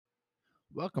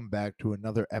Welcome back to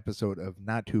another episode of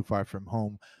Not Too Far From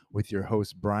Home with your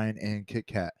hosts, Brian and Kit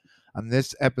Kat. On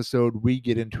this episode, we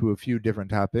get into a few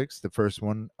different topics. The first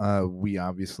one, we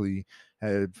obviously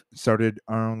have started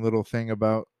our own little thing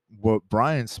about what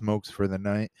Brian smokes for the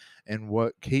night and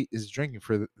what Kate is drinking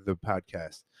for the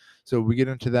podcast. So we get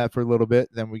into that for a little bit.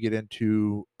 Then we get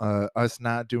into us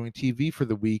not doing TV for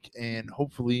the week, and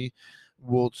hopefully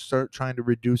we'll start trying to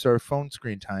reduce our phone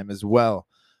screen time as well.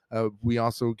 We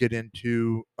also get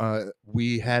into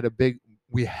we have a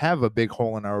big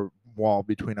hole in our wall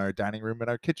between our dining room and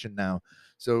our kitchen now,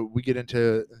 so we get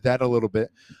into that a little bit.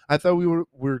 I thought we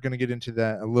were going to get into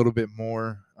that a little bit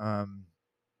more,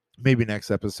 maybe next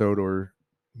episode or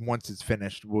once it's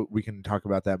finished we can talk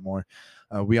about that more.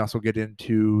 We also get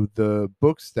into the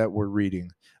books that we're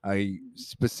reading. I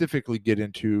specifically get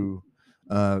into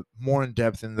more in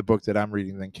depth in the book that I'm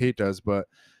reading than Kate does, but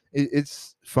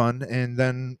it's fun. And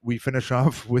then we finish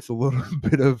off with a little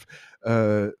bit of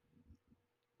uh,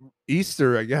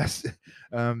 Easter, I guess.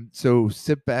 So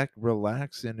sit back,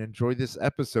 relax, and enjoy this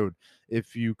episode.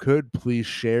 If you could, please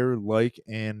share, like,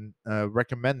 and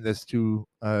recommend this to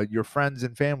your friends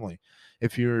and family.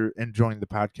 If you're enjoying the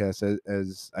podcast,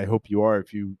 as I hope you are,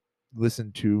 if you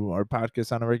listen to our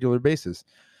podcast on a regular basis.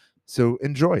 So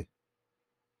enjoy.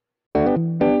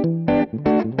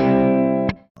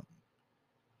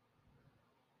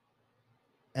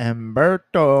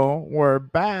 Umberto, we're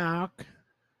back.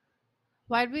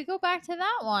 Why'd we go back to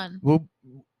that one? Well,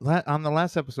 on the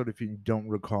last episode, if you don't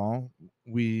recall,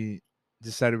 we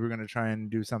decided we were going to try and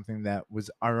do something that was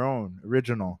our own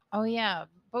original. Oh yeah,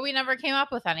 but we never came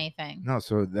up with anything. No,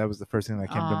 so that was the first thing that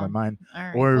came to my mind. All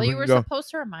right. Or Well, we you can were go, supposed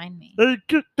to remind me. "Hey,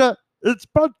 Kit Kat, it's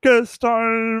podcast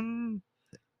time."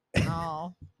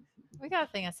 Oh, we gotta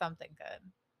think of something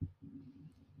good.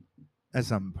 That's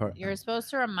some part. You're supposed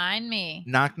to remind me.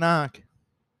 Knock knock.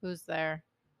 Who's there?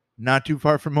 Not Too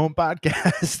Far From Home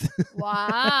podcast.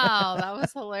 Wow, that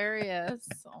was hilarious.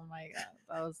 Oh my god,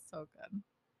 that was so good.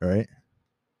 Right?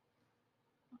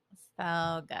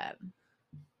 So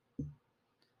good.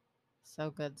 So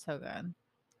good, so good.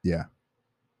 Yeah.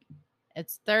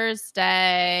 It's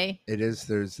Thursday. It is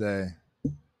Thursday.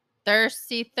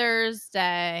 Thirsty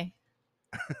Thursday.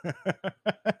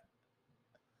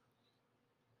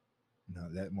 No,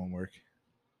 that won't work.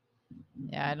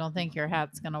 Yeah, I don't think your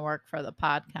hat's going to work for the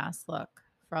podcast look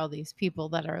for all these people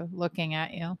that are looking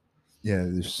at you. Yeah,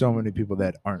 there's so many people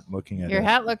that aren't looking at Your us.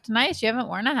 hat looked nice. You haven't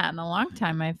worn a hat in a long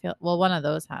time, I feel. Well, one of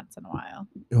those hats in a while.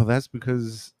 Well, that's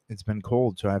because it's been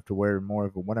cold, so I have to wear more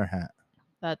of a winter hat.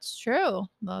 That's true.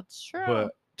 That's true.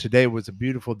 But today was a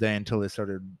beautiful day until it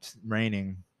started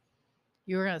raining.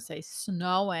 You were going to say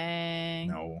snowing.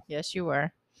 No. Yes, you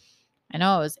were. I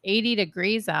know. It was 80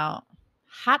 degrees out.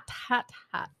 Hot, hot,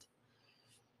 hot.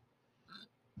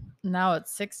 Now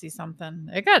it's 60 something.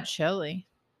 It got chilly.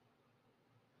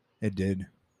 It did.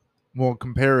 Well,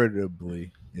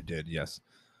 comparatively, it did, yes.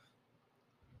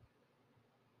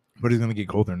 But it's going to get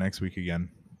colder next week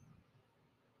again.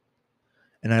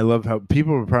 And I love how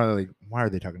people are probably like, why are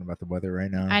they talking about the weather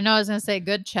right now? I know. I was going to say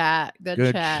good chat.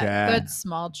 Good chat. Good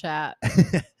small chat.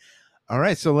 All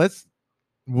right. So let's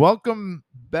welcome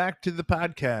back to the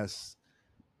podcast.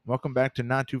 Welcome back to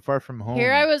Not Too Far From Home.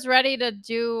 Here I was ready to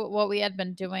do what we had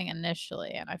been doing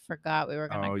initially, and I forgot we were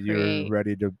going to create. You're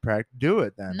ready to do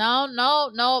it then.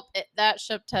 No. That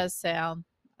ship has sailed.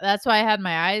 That's why I had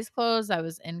my eyes closed. I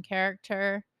was in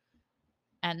character.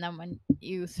 And then when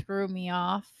you threw me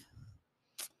off,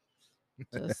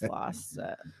 just lost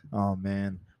it. Oh,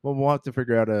 man. Well, we'll have to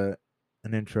figure out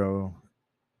an intro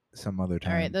some other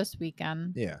time. All right, this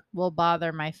weekend. Yeah. We'll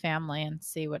bother my family and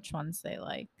see which ones they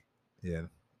like. Yeah.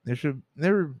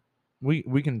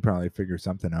 We can probably figure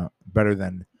something out better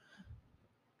than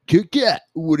Kit Kat,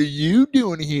 what are you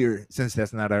doing here? Since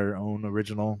that's not our own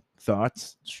original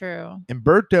thoughts. True.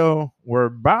 Umberto, we're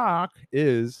back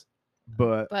is,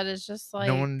 but it's just like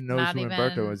no one knows who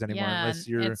Umberto is anymore unless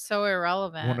you're it's so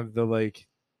irrelevant. One of the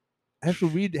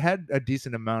actually we had a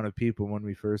decent amount of people when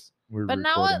we first were But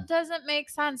recording. now it doesn't make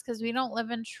sense because we don't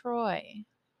live in Troy.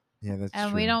 Yeah, that's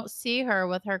and true. We don't see her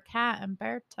with her cat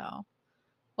Umberto.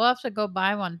 We'll have to go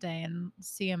by one day and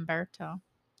see Umberto.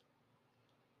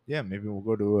 Yeah, maybe we'll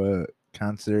go to a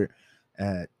concert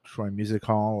at Troy Music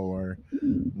Hall, or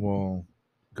we'll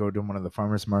go to one of the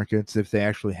farmers markets if they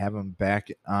actually have them back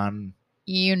on.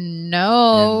 In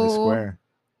the square.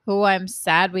 Who I'm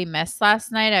sad we missed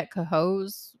last night at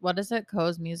Cahoe's. What is it?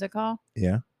 Cahoe's Music Hall?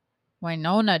 Yeah.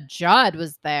 Winona Judd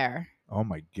was there. Oh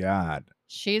my God.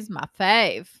 She's my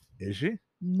fave. Is she?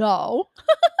 No.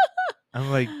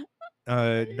 I'm like,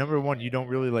 number one, you don't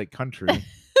really like country.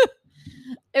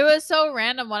 It was so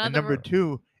random. One of And the number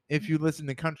two, if you listen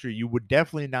to country, you would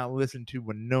definitely not listen to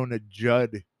Winona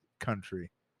Judd country.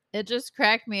 it just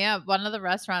cracked me up. One of the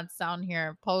restaurants down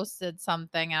here posted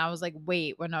something, and I was like,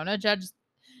 "Wait, Winona Judd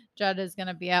is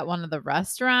gonna be at one of the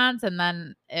restaurants," and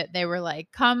then they were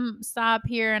like, "Come stop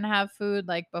here and have food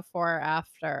like before or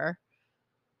after."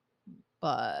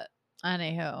 But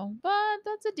anywho, but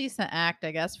that's a decent act,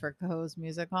 I guess, for Coho's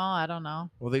Music Hall. I don't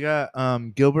know. Well, they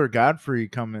got Gilbert Godfrey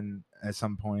coming at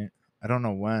some point. I don't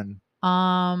know when.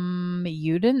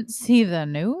 You didn't see the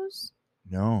news?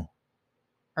 No.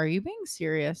 Are you being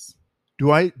serious?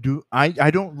 I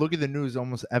don't look at the news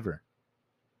almost ever.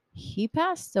 He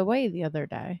passed away the other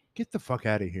day. Get the fuck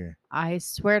out of here. I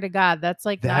swear to God, that's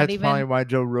like not That's even. probably why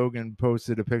Joe Rogan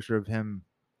posted a picture of him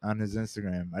on his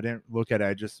Instagram. I didn't look at it.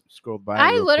 I just scrolled by.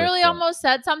 I real literally quick, almost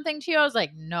said something to you. I was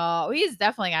like, no, he's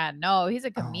definitely got no. He's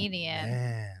a Oh, comedian.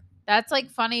 man. That's like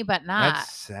funny, but not.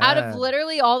 That's sad. Out of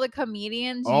literally all the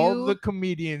comedians, all the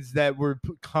comedians that were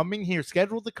coming here,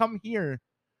 scheduled to come here,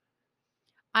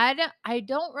 I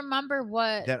don't remember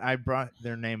what that I brought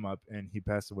their name up, and he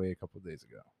passed away a couple of days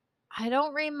ago. I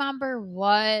don't remember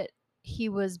what he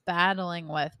was battling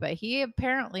with, but he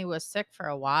apparently was sick for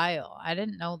a while. I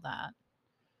didn't know that.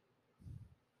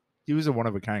 He was a one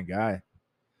of a kind guy,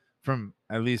 from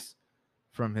at least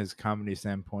from his comedy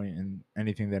standpoint and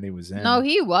anything that he was in. No,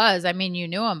 he was. I mean, you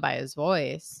knew him by his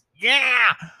voice.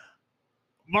 Yeah.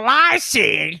 Well, I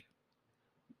see.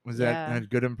 Was Yeah. that a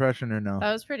good impression or no?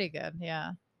 That was pretty good.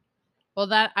 Yeah. Well,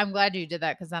 I'm glad you did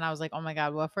that, because then I was like, oh my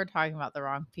God, what if we're talking about the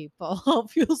wrong people? I'll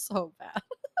feel so bad.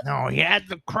 No, he had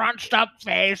the crunched up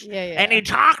face, Yeah. and he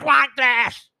talked like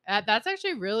this. That's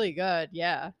actually really good.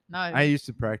 Yeah. No, I used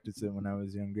to practice it when I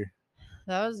was younger.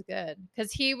 that was good.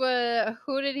 Because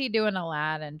who did he do in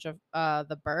Aladdin?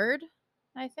 The bird,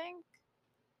 I think.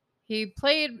 He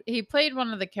played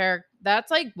one of the characters.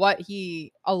 That's like what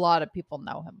a lot of people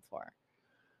know him for.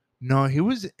 No, he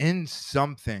was in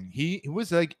something. He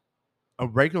was like a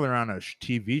regular on a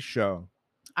TV show.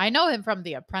 I know him from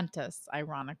The Apprentice,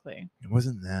 ironically. It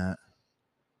wasn't that.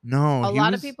 No, A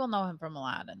lot of people know him from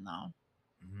Aladdin, though.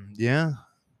 Yeah,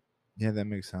 that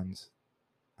makes sense.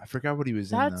 I forgot what he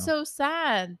was in. That's so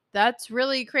sad. That's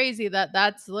really crazy.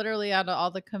 That's literally out of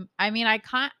all the.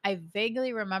 I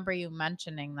vaguely remember you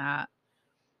mentioning that,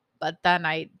 but then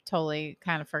I totally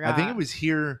kind of forgot. I think it was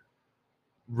here,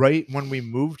 right when we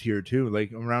moved here too,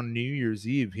 like around New Year's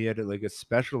Eve. He had like a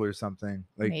special or something,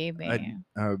 like maybe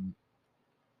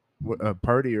a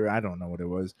party, or I don't know what it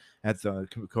was, at the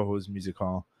Coho's Music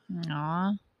Hall.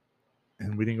 Aw.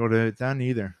 And we didn't go to that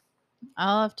either.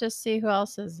 I'll have to see who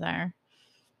else is there.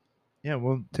 Yeah,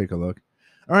 we'll take a look.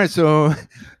 All right, so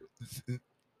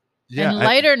yeah. In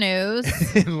lighter news,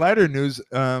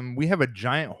 we have a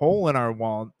giant hole in our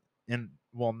wall.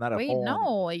 Not a wait, hole.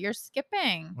 No, you're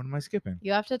skipping. What am I skipping?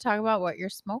 You have to talk about what you're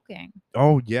smoking.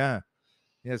 Oh yeah.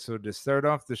 So to start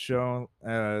off the show,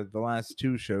 the last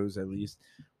two shows at least,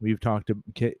 we've talked to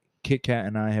Kit Kat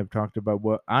and I have talked about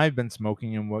what I've been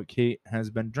smoking and what Kate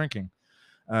has been drinking.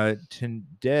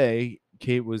 Today,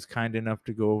 Kate was kind enough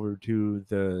to go over to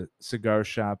the cigar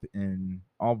shop in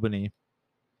Albany.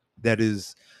 That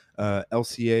is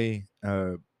LCA.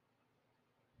 I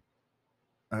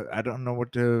don't know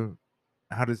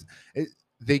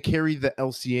they carry the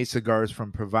LCA cigars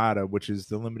from Privada, which is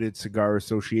the Limited Cigar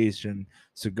Association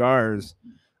cigars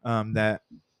that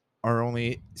are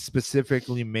only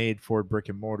specifically made for brick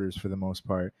and mortars for the most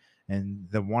part. And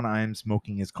the one I'm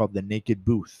smoking is called the Naked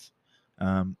Booth.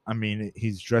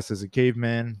 He's dressed as a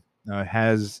caveman.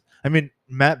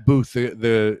 Matt Booth,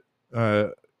 the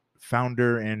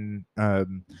founder and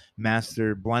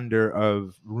master blender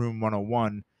of Room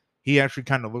 101, he actually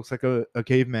kind of looks like a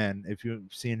caveman if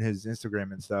you've seen his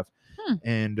Instagram and stuff.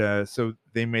 And so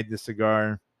they made the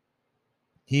cigar.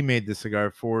 He made the cigar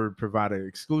for Privada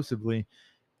exclusively.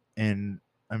 And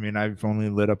I've only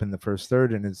lit up in the first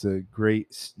third, and it's a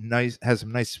great, nice, has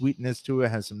some nice sweetness to it,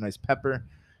 has some nice pepper.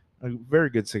 A very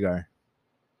good cigar.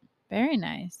 Very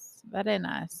nice. Very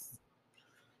nice.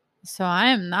 So I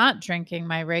am not drinking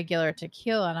my regular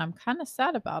tequila, and I'm kind of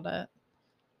sad about it.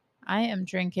 I am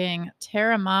drinking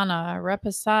Terramana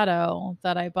Reposado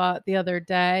that I bought the other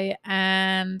day,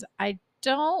 and I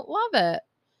don't love it.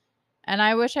 And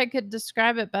I wish I could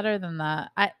describe it better than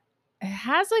that. It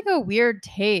has like a weird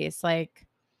taste. Like,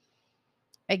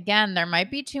 again, there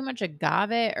might be too much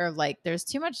agave, or like there's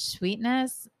too much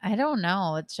sweetness. I don't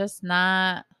know. It's just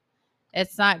not.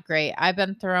 It's not great. I've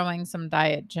been throwing some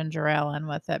diet ginger ale in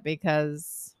with it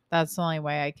because that's the only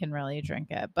way I can really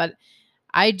drink it. But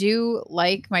I do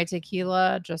like my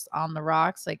tequila just on the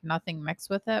rocks, like nothing mixed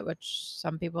with it, which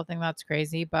some people think that's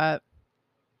crazy, but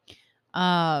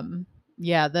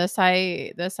Yeah, this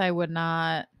I would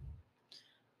not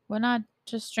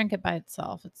just drink it by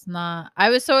itself. It's not. I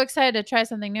was so excited to try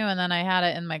something new, and then I had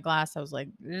it in my glass. I was like,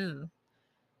 ew.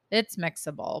 It's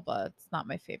mixable, but it's not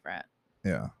my favorite.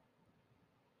 Yeah.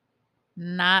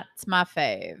 Not my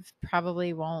fave.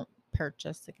 Probably won't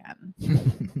purchase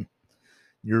again.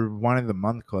 Your Wine of the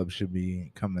Month club should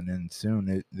be coming in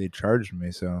soon. They charged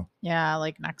me, so Yeah,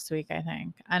 like next week, I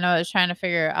think. I know I was trying to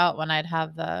figure out when I'd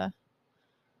have the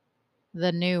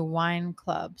new wine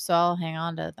club, so I'll hang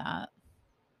on to that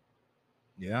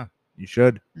yeah, you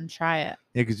should. and try it.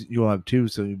 Yeah, because you'll have two,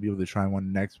 so you'll be able to try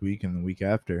one next week and the week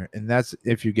after, and that's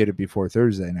if you get it before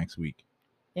Thursday next week.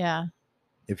 Yeah.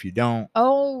 If you don't,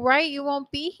 Oh, right, you won't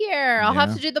be here. I'll have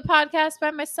yeah. to do the podcast by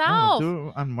No, myself. do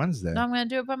it on Wednesday. No, I'm gonna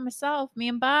do it by myself. Me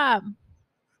and Bob.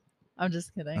 I'm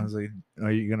just I kidding. was like,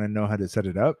 are you gonna know how to set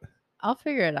it up? I'll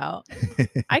figure it out.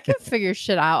 I can figure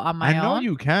shit out on my I know own.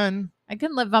 you can. I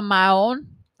can live on my own.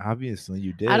 Obviously,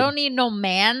 you did. I don't need no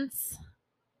mans.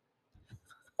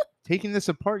 Taking this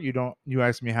apart. You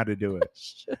asked me how to do it.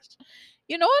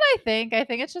 You know what I think? I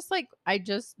think it's just like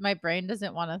my brain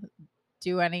doesn't want to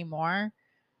do anymore.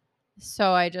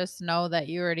 So I just know that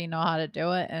you already know how to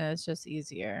do it and it's just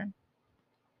easier.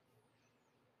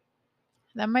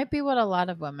 That might be what a lot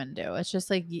of women do. It's just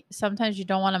like sometimes you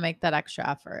don't want to make that extra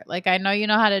effort. Like I know you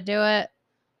know how to do it.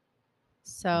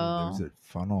 So There's a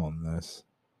funnel in this.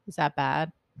 is that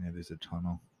bad? Yeah, there's a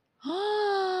tunnel.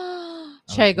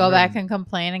 Should I go back wondering- and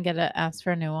complain and ask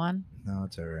for a new one? No,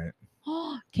 it's all right.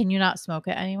 Can you not smoke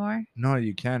it anymore? No,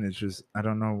 you can. It's just I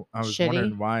don't know. I was Shitty?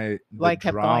 wondering why Why it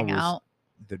kept draw going was out?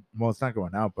 well, it's not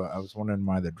going out, but I was wondering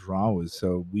why the draw was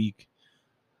so weak.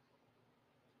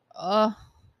 Oh,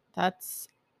 that's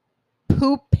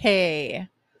poopy.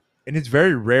 And it's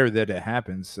very rare that it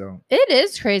happens. So It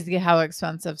is crazy how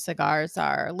expensive cigars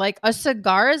are. Like a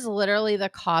cigar is literally the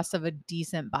cost of a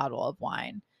decent bottle of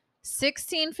wine.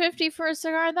 $16.50 for a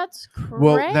cigar. That's crazy.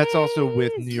 well, that's also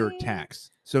with New York tax.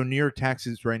 So New York tax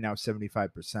is right now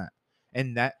 75%,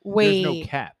 and that there's no Wait.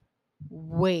 cap.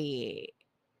 Wait.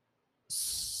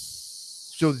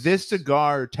 So this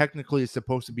cigar technically is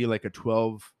supposed to be like a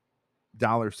 $12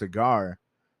 cigar,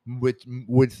 which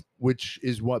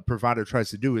is what Privado tries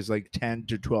to do is like $10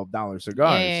 to $12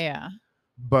 cigars. Yeah.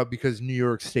 But because New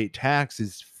York state tax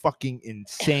is fucking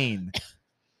insane,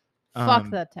 Fuck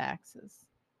the taxes.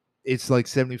 it's like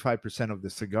 75% of the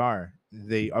cigar.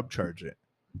 They upcharge it.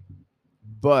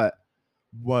 But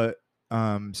what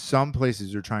some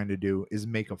places are trying to do is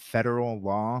make a federal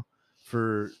law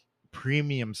for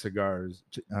premium cigar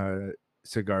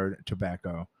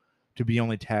tobacco to be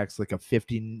only taxed like a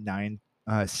 59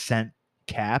 cent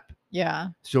cap, Yeah.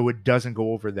 so it doesn't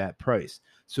go over that price.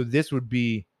 So this would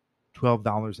be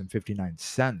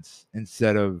 $12.59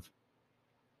 instead of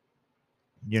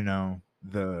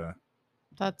the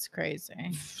That's crazy.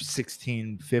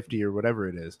 $16.50 or whatever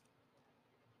it is.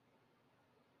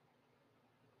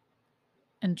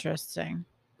 Interesting.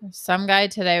 Some guy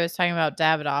today was talking about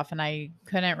Davidoff, and I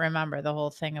couldn't remember the whole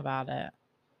thing about it.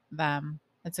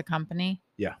 It's a company.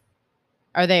 Yeah.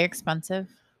 Are they expensive?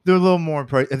 They're a little more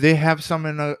price. They have some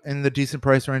in the decent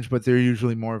price range, but they're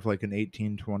usually more of like an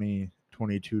 $18, $20,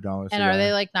 $22. And are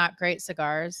they like not great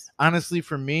cigars? Honestly,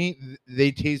 for me,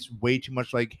 they taste way too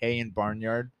much like hay and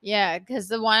barnyard. Yeah,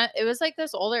 because it was like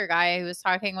this older guy who was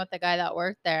talking with the guy that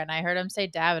worked there, and I heard him say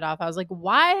Davidoff. I was like,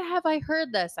 why have I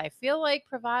heard this? I feel like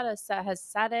Privada has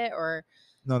said it, or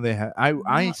No, they have. I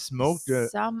no, smoked a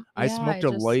I smoked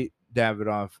a light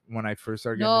Davidoff when I first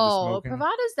started getting into No, smoking.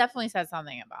 Privada's definitely said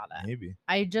something about it. Maybe.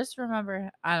 I just remember,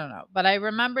 I don't know, but I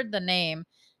remembered the name.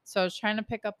 So I was trying to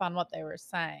pick up on what they were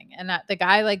saying. And the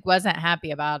guy like wasn't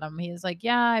happy about them. He was like,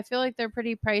 yeah, I feel like they're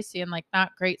pretty pricey and like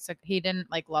not great. So he didn't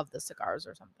like love the cigars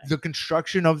or something. The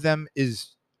construction of them is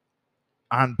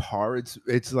on par.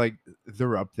 It's like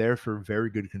they're up there for very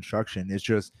good construction. It's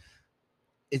just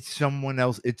it's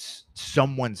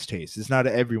someone's taste. It's not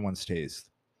everyone's taste.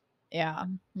 Yeah.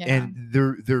 And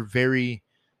they're very,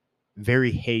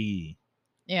 very hay-y.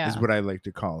 Yeah. Is what I like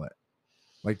to call it.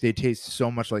 Like they taste so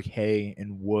much like hay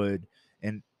and wood,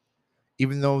 and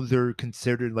even though they're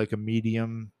considered like a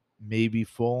medium, maybe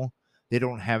full, they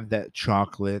don't have that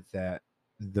chocolate, that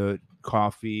the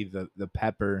coffee, the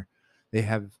pepper. They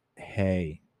have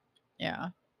hay. Yeah.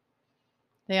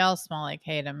 They all smell like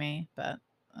hay to me, but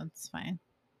that's fine.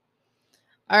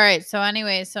 All right. So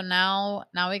anyway, now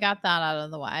we got that out of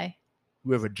the way.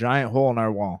 We have a giant hole in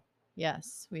our wall.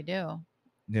 Yes, we do.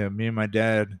 Yeah, me and my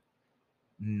dad.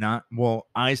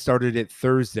 I started it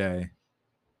Thursday,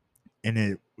 and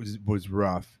it was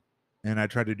rough, and I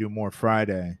tried to do more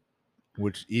Friday,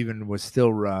 which even was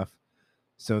still rough.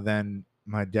 So then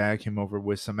my dad came over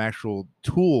with some actual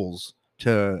tools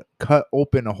to cut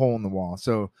open a hole in the wall.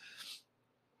 So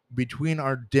between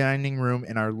our dining room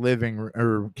and our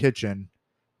or kitchen,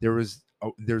 there's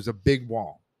a big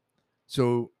wall.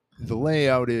 So the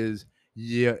layout is,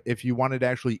 yeah, if you wanted to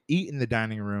actually eat in the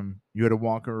dining room, you had to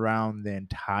walk around the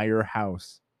entire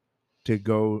house to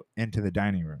go into the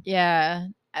dining room. Yeah.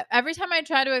 Every time I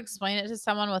try to explain it to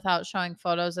someone without showing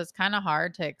photos, it's kind of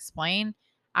hard to explain.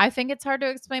 I think it's hard to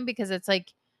explain because it's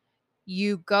like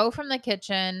you go from the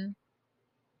kitchen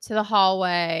to the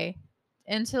hallway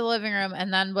into the living room,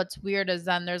 and then what's weird is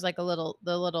then there's like the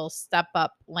little step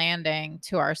up landing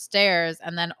to our stairs,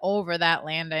 and then over that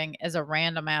landing is a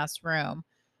random ass room,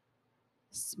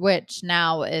 which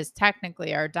now is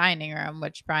technically our dining room,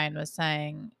 which Brian was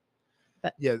saying.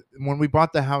 Yeah, when we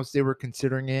bought the house, they were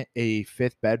considering it a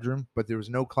fifth bedroom, but there was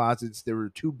no closets. There were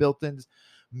two built-ins,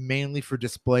 mainly for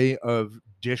display of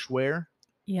dishware.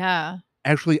 Yeah.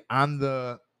 Actually, on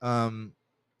the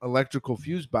electrical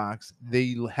fuse box,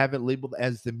 they have it labeled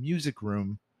as the music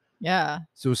room. Yeah.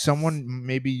 So someone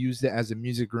maybe used it as a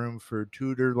music room for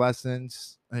tutor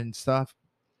lessons and stuff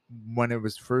when it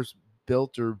was first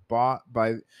built or bought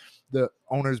by the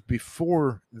owners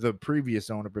before the previous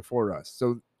owner before us.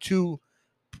 So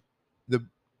the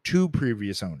two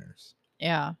previous owners,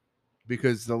 Yeah.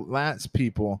 because the last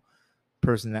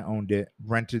person that owned it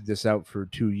rented this out for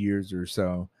 2 years or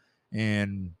so,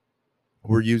 and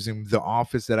we're using the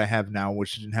office that I have now,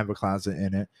 which didn't have a closet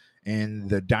in it, and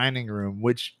the dining room,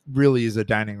 which really is a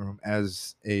dining room,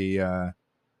 as a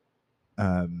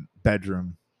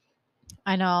bedroom.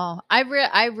 I know. I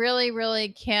really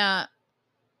can't.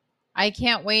 I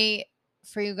can't wait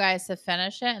for you guys to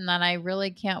finish it, and then I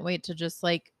really can't wait to just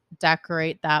like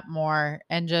decorate that more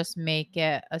and just make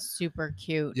it a super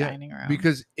cute dining room.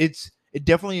 Because it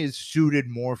definitely is suited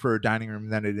more for a dining room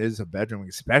than it is a bedroom,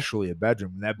 especially a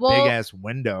bedroom. That big ass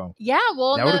window. Yeah,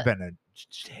 well, that would have been a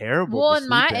terrible. Well, to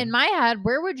sleep in my head,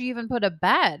 where would you even put a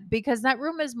bed? Because that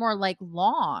room is more like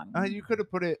long. You could have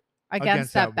put it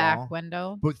against that back wall,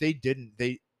 window. but they didn't.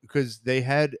 Because they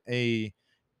had a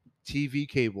TV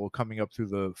cable coming up through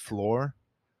the floor,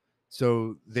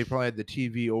 so they probably had the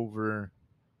TV over,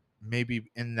 maybe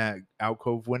in that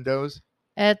alcove windows.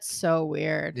 It's so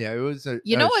weird. Yeah, it was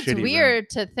You know what's shitty room weird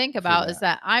to think about is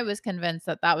that. that I was convinced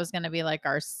that that was going to be like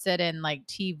our sit-in like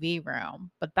TV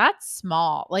room, but that's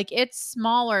small. Like it's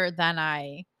smaller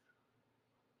than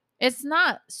it's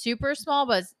not super small,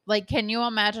 but it's like, can you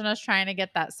imagine us trying to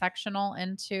get that sectional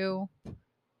into,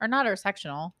 or not our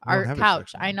sectional, We don't our have a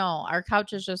couch? sectional. I know our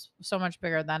couch is just so much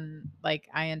bigger than like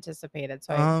I anticipated.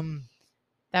 So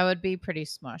that would be pretty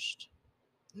smushed.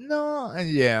 No,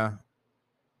 yeah.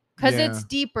 Because it's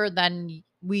deeper than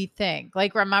we think.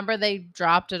 Like, remember they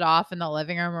dropped it off in the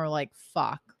living room? We're like,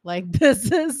 fuck. Like,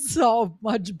 this is so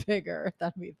much bigger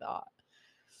than we thought.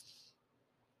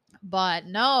 But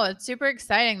no, it's super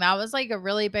exciting. That was like a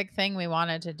really big thing we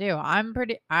wanted to do. I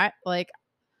don't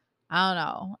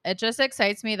know. It just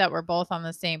excites me that we're both on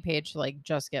the same page to like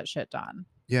just get shit done.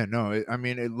 Yeah, no, I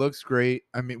mean, it looks great.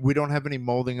 I mean, we don't have any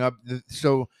molding up.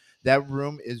 So that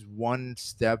room is one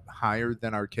step higher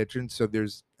than our kitchen. So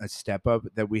there's a step up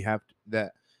that we have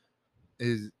that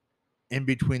is in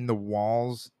between the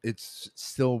walls. It's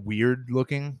still weird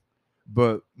looking,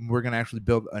 but we're going to actually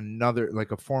build another,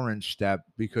 like a 4-inch step,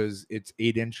 because it's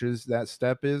 8 inches that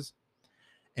step is.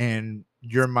 And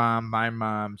your mom, my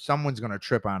mom, someone's going to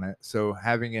trip on it. So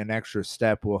having an extra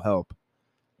step will help.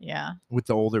 Yeah. With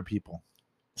the older people.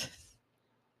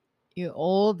 You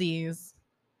oldies.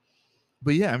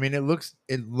 But yeah, I mean, it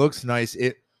looks nice.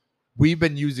 We've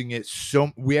been using it,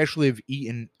 so we actually have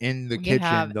eaten in the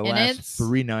kitchen the last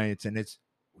 3 nights, and it's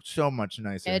so much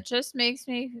nicer. It just makes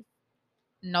me,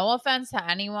 no offense to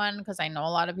anyone, because I know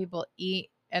a lot of people eat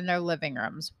in their living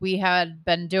rooms. We had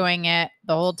been doing it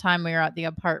the whole time we were at the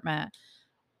apartment.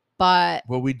 But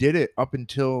well, we did it up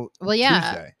until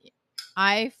Tuesday.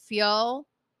 I feel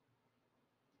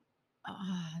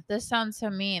this sounds so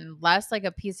mean, less like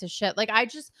a piece of shit. Like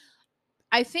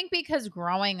I think because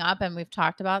growing up, and we've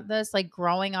talked about this, like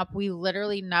growing up, we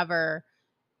literally never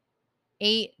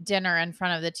ate dinner in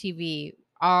front of the TV.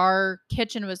 Our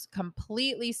kitchen was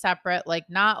completely separate, like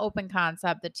not open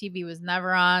concept. The TV was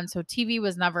never on. So TV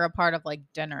was never a part of like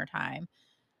dinner time.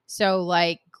 So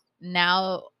like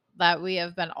now that we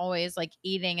have been always like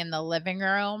eating in the living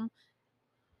room,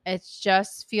 it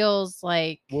just feels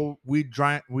like, well, we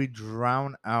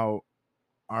drown out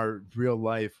our real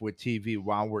life with TV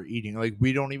while we're eating. Like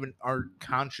we don't even are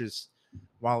conscious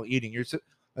while eating. You're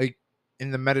like in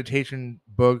the meditation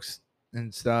books,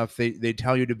 and stuff. They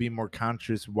tell you to be more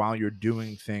conscious while you're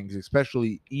doing things,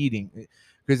 especially eating,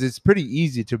 because it's pretty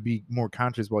easy to be more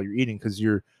conscious while you're eating because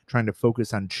you're trying to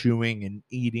focus on chewing and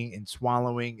eating and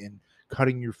swallowing and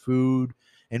cutting your food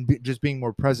and just being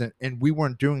more present. And we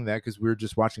weren't doing that because we were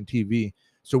just watching TV.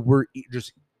 So we're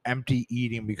just empty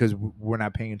eating because we're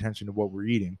not paying attention to what we're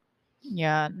eating.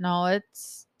 Yeah, no,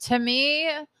 it's, to me,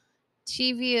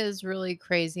 TV is really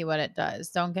crazy what it does.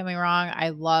 Don't get me wrong. I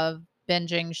love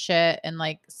binging shit and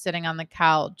like sitting on the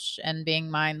couch and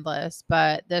being mindless.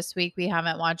 But this week we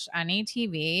haven't watched any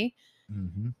TV.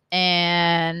 Mm-hmm.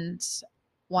 And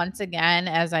once again,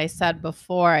 as I said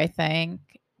before, I think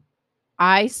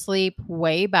I sleep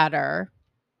way better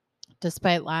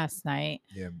despite last night.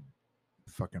 Yeah.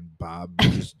 Fucking Bob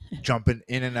just jumping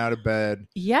in and out of bed.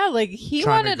 Yeah, like he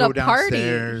Trying to wanted go a party.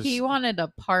 downstairs. He wanted a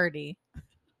party.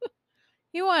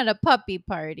 He wanted a puppy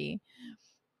party.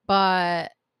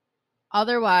 But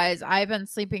otherwise, I've been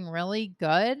sleeping really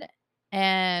good,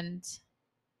 and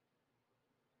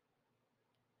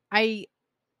I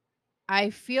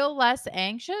feel less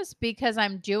anxious because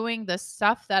I'm doing the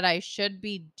stuff that I should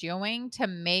be doing to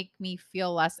make me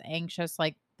feel less anxious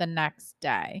like the next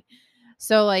day.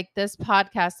 So like this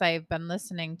podcast I've been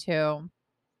listening to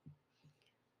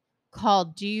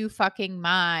called Do You Fucking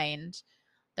Mind?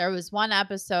 There was one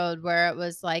episode where it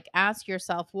was like, ask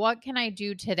yourself, what can I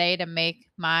do today to make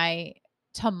my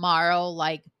tomorrow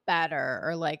like better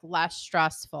or like less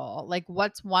stressful? Like,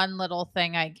 what's one little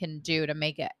thing I can do to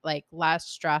make it like less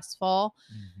stressful?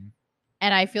 Mm-hmm.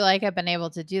 And I feel like I've been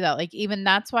able to do that. Like, even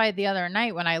that's why the other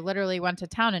night when I literally went to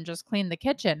town and just cleaned the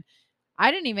kitchen, I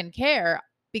didn't even care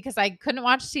because I couldn't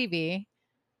watch TV.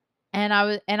 And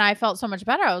I felt so much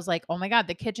better. I was like, "Oh my god,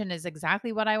 the kitchen is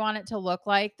exactly what I want it to look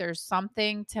like." There's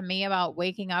something to me about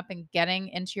waking up and getting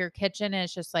into your kitchen and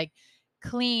it's just like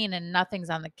clean and nothing's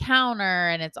on the counter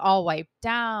and it's all wiped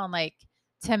down. Like,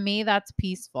 to me that's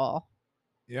peaceful.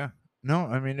 Yeah. No,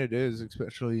 I mean it is,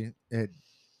 especially it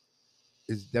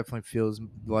definitely feels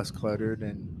less cluttered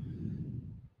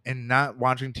and not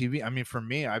watching TV. I mean, for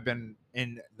me, I've been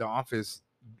in the office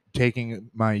taking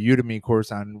my Udemy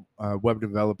course on web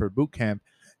developer bootcamp.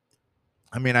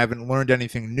 I mean, I haven't learned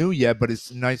anything new yet, but it's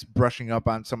nice brushing up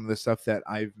on some of the stuff that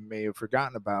I may have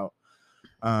forgotten about,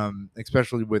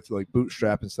 especially with like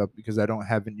Bootstrap and stuff, because I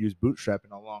haven't used Bootstrap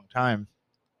in a long time.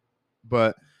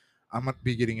 But I'm gonna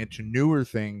be getting into newer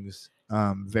things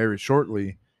very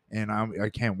shortly, and I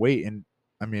can't wait. And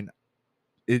I mean,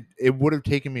 it would have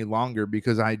taken me longer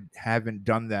because I haven't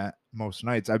done that most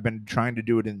nights. I've been trying to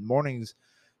do it in the mornings,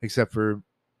 except for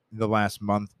the last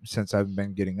month since I've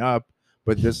been getting up.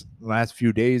 But this last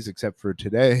few days, except for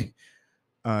today,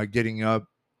 getting up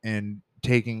and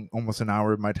taking almost an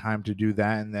hour of my time to do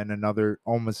that, and then another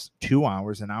almost 2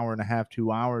 hours, an hour and a half,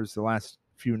 2 hours the last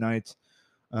few nights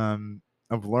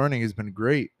of learning has been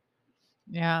great.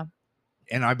 Yeah.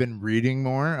 And I've been reading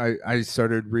more. I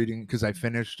started reading because I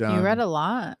finished. You read a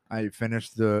lot. I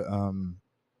finished the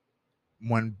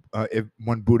when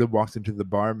Buddha walks into the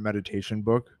bar meditation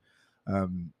book.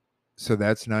 So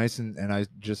that's nice, and I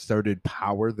just started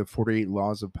Power, the 48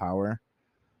 Laws of Power,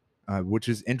 which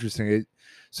is interesting.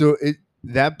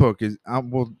 That book is.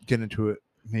 We'll get into it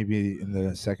maybe in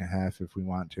the second half if we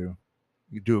want to.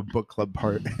 You do a book club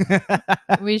part.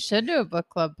 We should do a book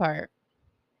club part.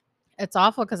 It's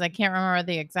awful because I can't remember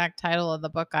the exact title of the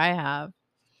book I have.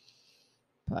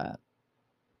 But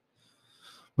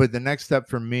the next step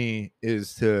for me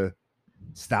is to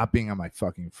stop being on my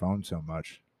fucking phone so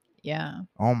much. Yeah.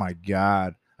 Oh my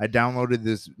god. I downloaded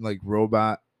this like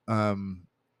robot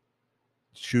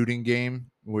shooting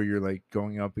game where you're like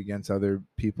going up against other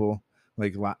people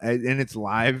like and it's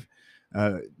live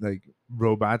like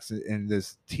robots in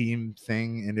this team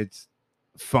thing, and it's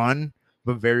fun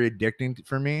but very addicting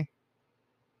for me.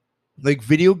 Like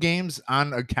video games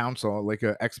on a console like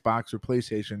a Xbox or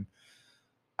PlayStation,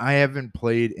 I haven't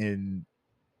played in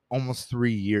almost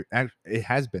 3 years. It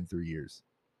has been 3 years.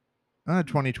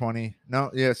 2020. No,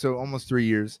 yeah, so almost 3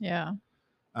 years. Yeah.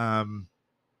 And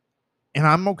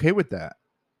I'm okay with that.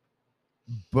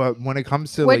 But when it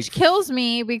comes to which like kills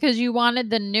me because you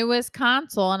wanted the newest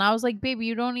console and I was like, baby,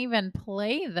 you don't even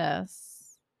play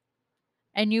this.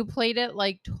 And you played it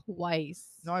like twice.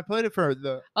 No, I played it for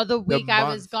the week I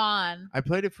was month. gone. I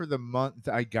played it for the month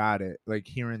I got it, like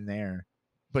here and there.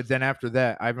 But then after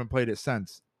that, I haven't played it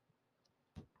since.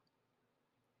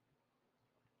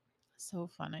 So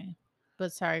funny.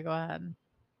 But sorry, go ahead.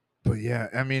 But yeah,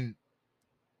 I mean,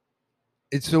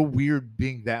 it's so weird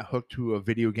being that hooked to a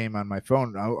video game on my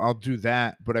phone. I'll do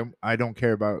that, but I don't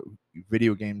care about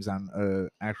video games on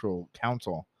a actual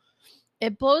console.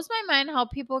 It blows my mind how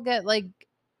people get like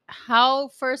how,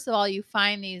 first of all, you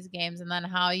find these games and then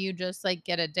how you just like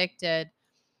get addicted.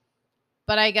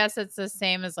 But I guess it's the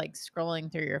same as like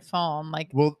scrolling through your phone. Like,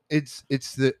 Well, it's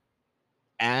the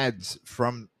ads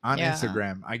from on yeah,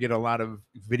 Instagram. I get a lot of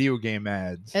video game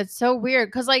ads. it's so weird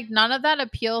because like none of that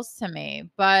appeals to me.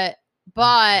 But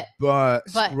But but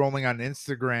scrolling on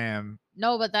Instagram,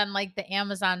 no, but then like the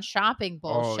Amazon shopping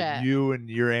oh, bullshit. you and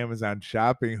your Amazon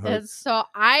shopping It's hooks. so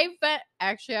I've been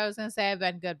actually I was gonna say I've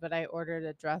been good, but I ordered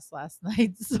a dress last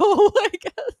night, so I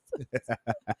guess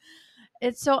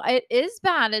it is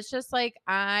bad. It's just like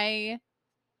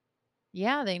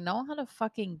yeah, they know how to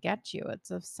fucking get you.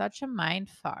 It's such a mind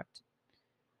fuck.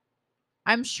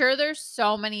 I'm sure there's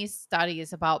so many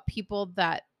studies about people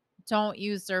that don't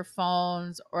use their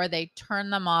phones or they turn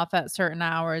them off at certain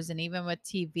hours, and even with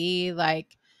TV,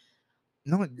 like,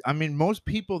 No, I mean most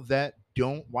people that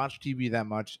don't watch TV that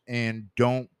much and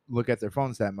don't look at their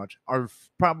phones that much are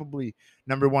probably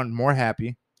number one more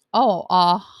happy oh,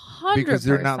 because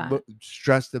they're not 100%.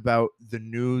 stressed about the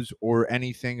news or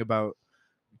anything about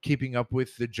keeping up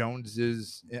with the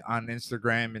Joneses on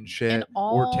Instagram and And shit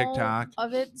or all TikTok.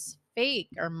 of it's fake,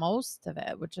 or most of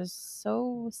it, which is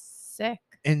so sick.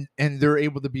 And they're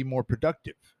able to be more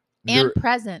productive. And They're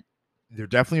present. they're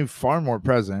definitely far more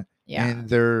present, Yeah. and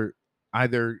they're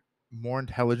either more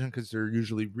intelligent because they're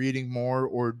usually reading more,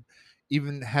 or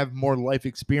even have more life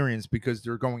experience because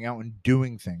they're going out and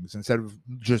doing things instead of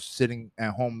just sitting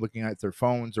at home looking at their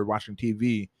phones or watching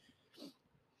TV.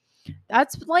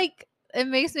 That's like, it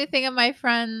makes me think of my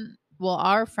friend, well,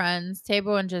 our friends,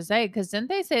 Tabo and Jose, because didn't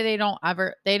they say they don't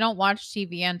watch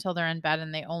TV until they're in bed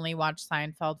and they only watch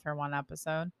Seinfeld for one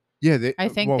episode? Yeah, they I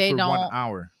think well they for 1 don't,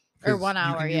 hour or because 1 you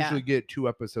hour, can yeah. usually get 2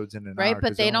 episodes in an Right, hour but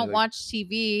because they're they only don't like watch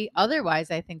TV otherwise,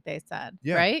 I think they said,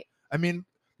 yeah. right? I mean,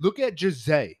 look at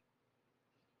Jose.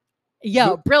 Yeah,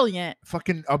 Look, brilliant.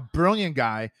 fucking a brilliant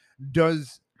guy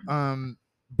does I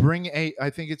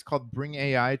think it's called Bring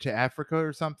AI to Africa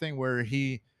or something, where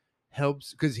he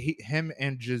helps because him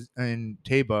and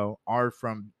Tabo are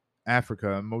from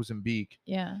Africa, Mozambique.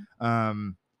 Yeah.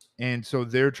 And so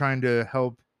they're trying to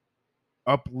help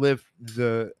uplift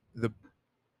the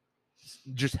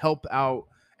just help out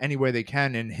any way they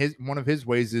can, and his one of his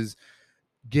ways is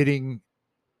getting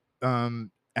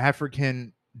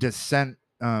African descent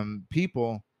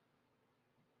people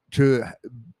to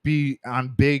be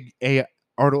on big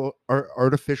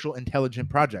artificial intelligent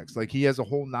projects. Like he has a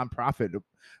whole nonprofit,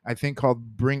 I think,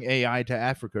 called Bring AI to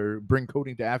Africa or Bring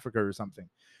Coding to Africa or something.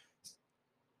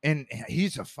 And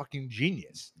he's a fucking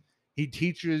genius. He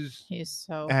teaches He's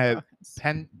so at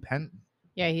fucking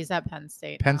yeah, he's at Penn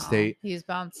State Penn now. State. He's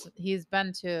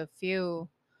been to a few,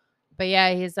 but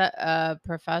yeah, he's a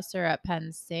professor at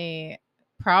Penn State,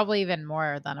 probably even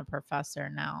more than a professor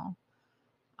now.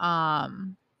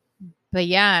 But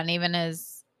yeah, and even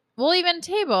even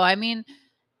Tabo, I mean,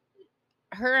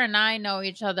 her and I know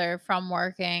each other from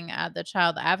working at the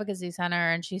Child Advocacy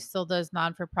Center, and she still does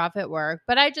non-for-profit work.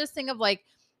 But I just think of like,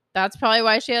 that's probably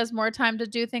why she has more time to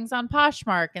do things on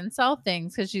Poshmark and sell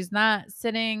things, because she's not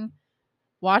sitting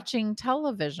watching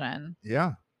television. Yeah.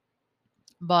 And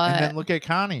But then look at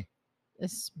Connie.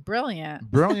 it's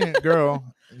brilliant. Brilliant girl.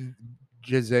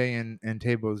 Jose and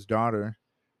Tabo's daughter.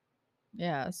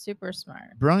 Yeah, super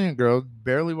smart. Brilliant girl.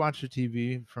 Barely watch the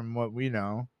TV from what we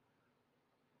know.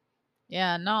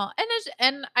 Yeah, no.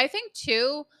 And I think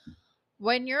too,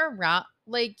 when you're around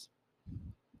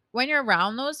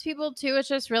those people too, it's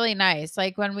just really nice.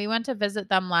 Like when we went to visit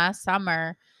them last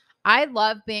summer, I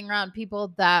love being around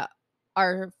people that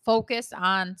are focused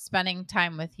on spending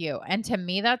time with you. And to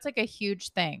me, that's like a huge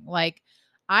thing. Like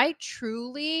I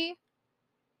truly,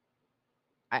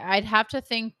 I'd have to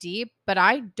think deep, but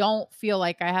I don't feel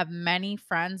like I have many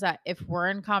friends that if we're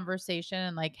in conversation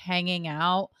and like hanging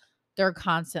out, they're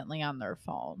constantly on their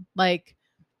phone. Like,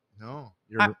 No,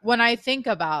 when I think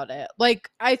about it, like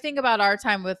I think about our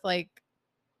time with like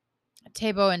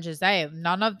Tabo and Jose,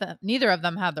 neither of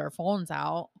them had their phones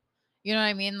out. You know what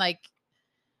I mean? Like,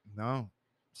 no.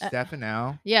 Steph and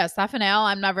Al. yeah, Steph and Al,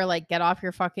 I'm never like, get off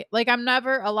your fucking, like, a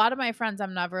lot of my friends,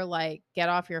 I'm never like, get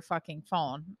off your fucking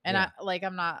phone. And Yeah.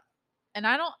 I'm not, and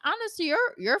I don't, honestly,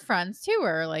 your friends too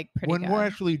are like pretty When good. we're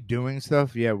actually doing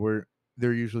stuff, yeah,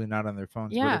 they're usually not on their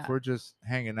phones. But Yeah. if we're just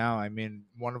hanging out, I mean,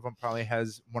 one of them probably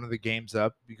has one of the games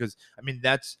up because I mean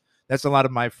that's a lot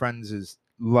of my friends'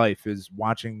 life is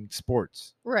watching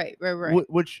sports. Right.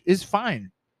 Which is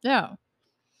fine. Yeah.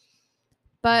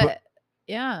 But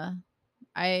yeah,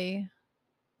 I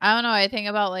don't know. I think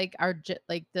about like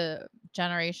like the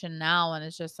generation now, and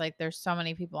it's just like there's so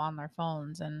many people on their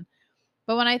phones,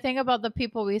 but when I think about the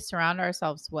people we surround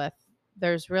ourselves with,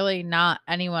 there's really not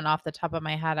anyone off the top of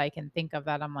my head I can think of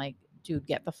that I'm like, dude,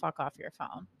 get the fuck off your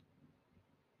phone.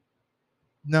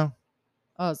 No,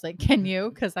 I was like, can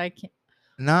you? Because I can't.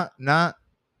 not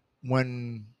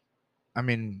when, I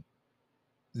mean,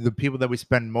 the people that we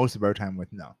spend most of our time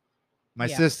with, no. My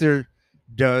Yeah. sister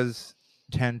does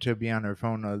tend to be on her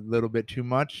phone a little bit too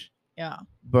much, Yeah.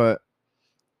 but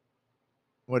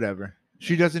whatever.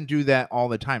 She doesn't do that all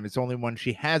the time. It's only when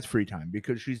she has free time,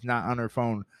 because she's not on her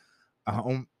phone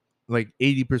like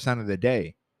 80% of the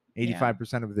day.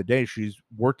 85% of the day she's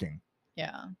working.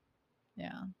 Yeah.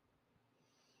 Yeah.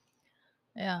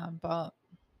 Yeah. But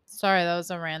sorry, that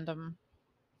was a random.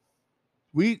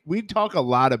 We talk a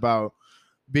lot about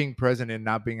being present and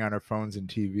not being on our phones and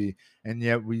TV, and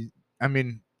yet I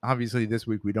mean, obviously this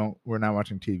week we're not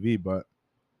watching TV, but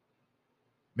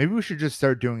maybe we should just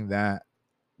start doing that.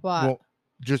 What? Well,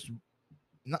 just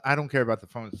I don't care about the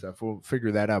phone stuff. We'll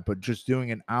figure that out, but just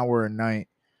doing an hour a night,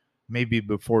 maybe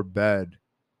before bed.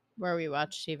 Where we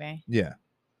watch TV. Yeah.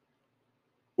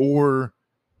 Or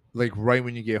like right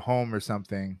when you get home or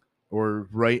something, or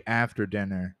right after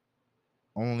dinner,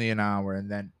 only an hour,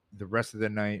 and then the rest of the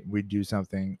night we do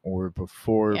something, or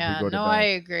before we go to bed. I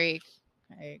agree.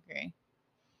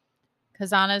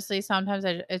 Because honestly, sometimes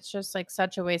it's just like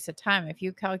such a waste of time. If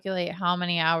you calculate how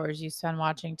many hours you spend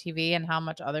watching TV and how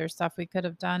much other stuff we could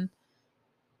have done,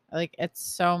 like it's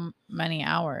so many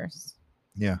hours.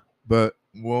 Yeah, but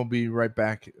we'll be right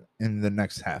back in the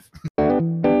next half.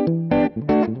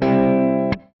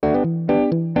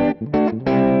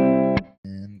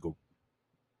 And go.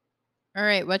 All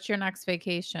right, what's your next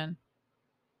vacation?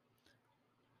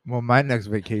 Well, my next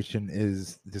vacation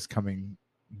is this coming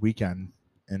weekend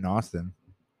in Austin.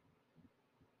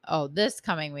 Oh, this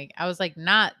coming week. I was like,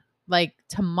 not like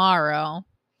tomorrow,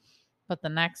 but the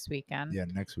next weekend. Yeah,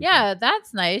 next weekend. Yeah,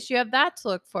 that's nice. You have that to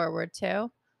look forward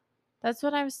to. That's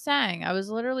what I was saying. I was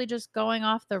literally just going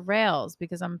off the rails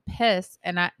because I'm pissed.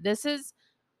 And this is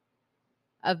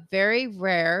a very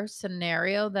rare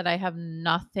scenario that I have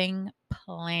nothing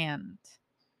planned.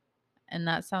 And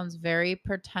that sounds very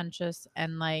pretentious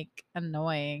and like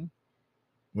annoying.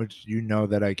 Which you know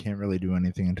that I can't really do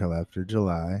anything until after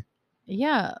July.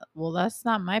 Yeah, well, that's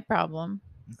not my problem.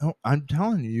 No, I'm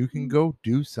telling you, you can go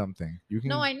do something. You can.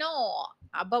 No, I know.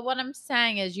 But what I'm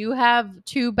saying is you have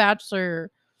 2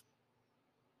 bachelor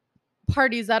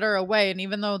parties that are away, and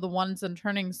even though the one's in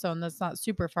Turning Stone that's not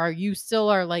super far, you still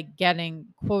are like getting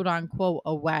quote unquote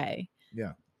away.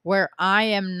 Yeah. Where I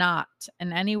am not,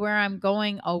 and anywhere I'm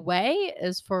going away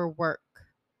is for work.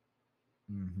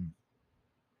 Mm-hmm.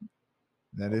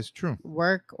 That is true.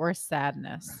 Work or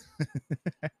sadness.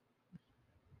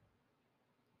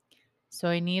 So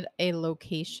I need a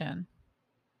location.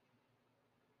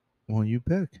 Well, you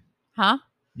pick. Huh?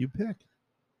 You pick.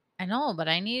 I know, but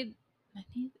I need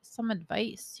some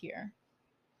advice here.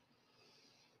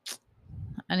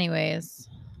 Anyways,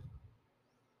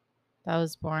 that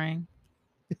was boring.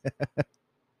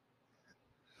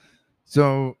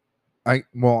 So, I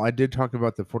did talk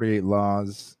about the 48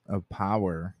 laws of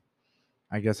power.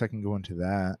 I guess I can go into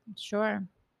that. Sure.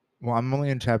 Well, I'm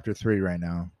only in chapter 3 right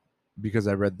now because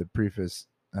I read the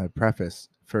preface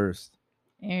first.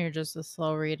 And you're just a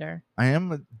slow reader. I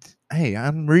am. Hey,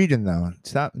 I'm reading though.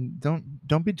 Stop!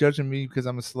 Don't be judging me because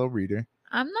I'm a slow reader.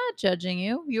 I'm not judging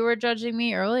you. You were judging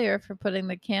me earlier for putting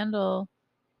the candle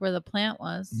where the plant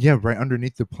was. Yeah, right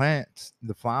underneath the plants,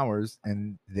 the flowers,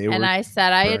 and they were. And I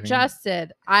said I burning.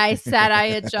 adjusted. I said I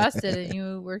adjusted, and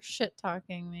you were shit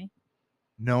talking me.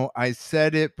 No, I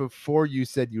said it before you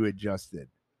said you adjusted.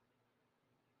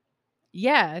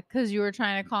 Yeah, because you were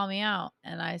trying to call me out,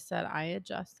 and I said I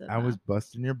adjusted. I was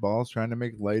busting your balls, trying to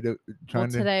make light of.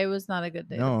 Today was not a good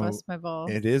day to bust my balls.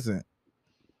 It isn't.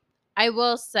 I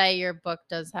will say your book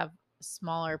does have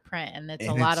smaller print, and it's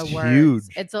a lot of words. Huge.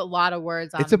 It's a lot of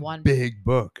words on one. It's a big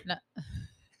book. No.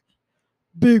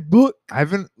 Big book. I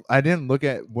didn't look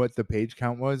at what the page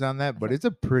count was on that, but it's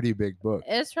a pretty big book.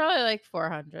 It's probably like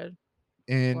 400.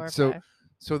 And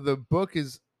so the book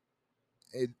is.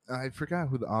 I forgot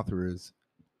who the author is.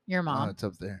 Your mom. It's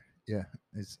up there. Yeah,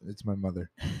 it's my mother.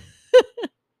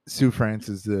 Sue France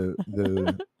is the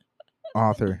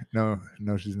author. No,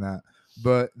 she's not.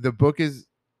 But the book is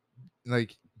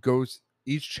like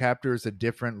each chapter is a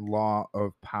different law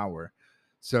of power.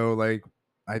 So like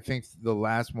I think the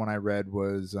last one I read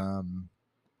was oh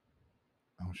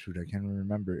shoot, I can't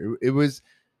remember. It was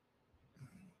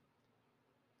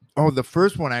the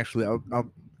first one actually.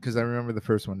 I'll because I remember the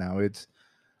first one now. It's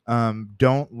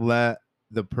don't let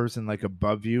the person like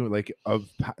above you, like of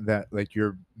that, like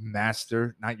your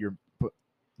master, not your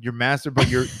master, but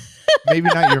your maybe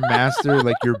not your master,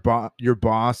 like your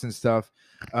boss and stuff,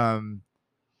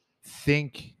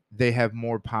 think they have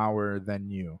more power than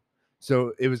you.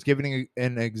 So it was giving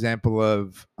an example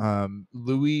of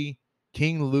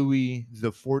King Louis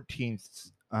the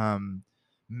 14th,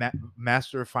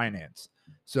 master of finance.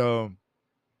 So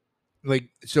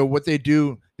so what they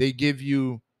do, they give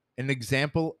you an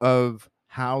example of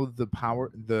how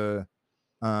the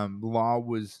law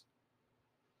was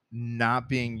not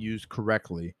being used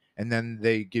correctly, and then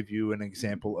they give you an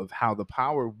example of how the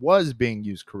power was being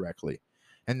used correctly,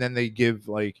 and then they give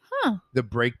like Huh. the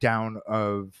breakdown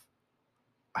of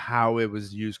how it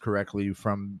was used correctly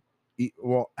from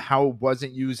how it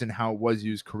wasn't used and how it was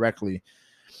used correctly.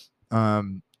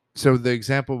 So the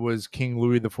example was King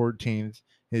Louis the 14th.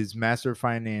 His master of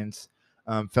finance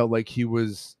felt like he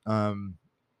was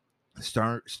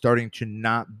starting to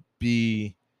not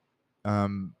be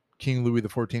King Louis the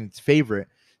 14th's favorite.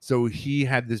 So he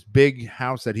had this big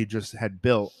house that he just had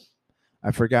built.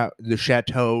 I forgot the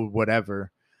chateau,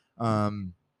 whatever.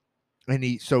 And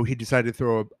he decided to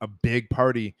throw a big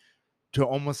party to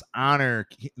almost honor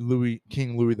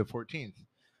King Louis the 14th.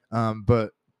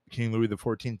 But King Louis the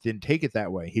 14th didn't take it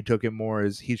that way. He took it more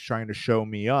as he's trying to show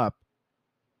me up,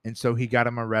 and so he got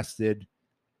him arrested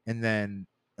and then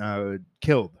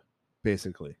killed,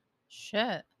 basically.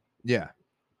 Shit. Yeah,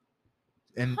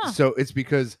 and Huh. so it's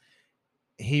because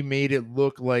he made it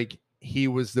look like he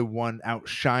was the one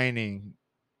outshining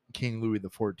King Louis the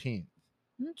 14th.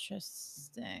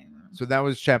 Interesting. So that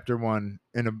was chapter 1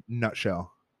 in a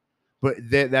nutshell. But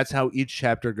that's how each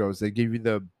chapter goes. They give you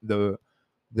the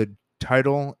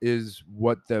title is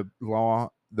what the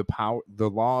law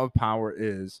of power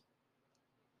is,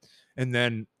 and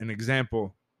then an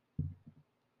example.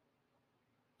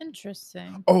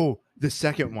 Interesting. Oh, the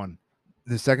second one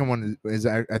is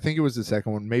I think it was the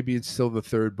second one. Maybe it's still the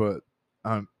third, but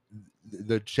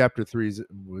the chapter 3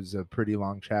 was a pretty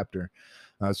long chapter,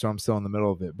 so I'm still in the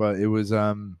middle of it. But it was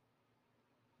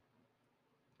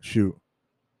shoot.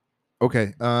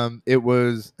 Okay, it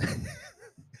was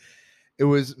it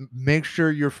was make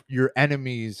sure your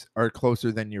enemies are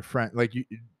closer than your friend. Like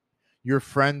your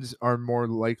friends are more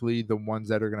likely the ones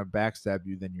that are going to backstab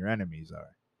you than your enemies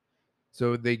are.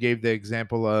 So they gave the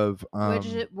example of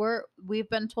we've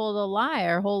been told a lie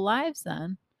our whole lives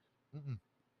then. Mm-mm.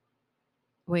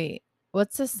 Wait,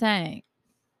 what's the saying?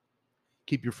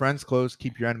 Keep your friends close,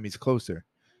 keep your enemies closer.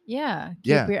 Yeah, keep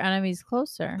Yeah. your enemies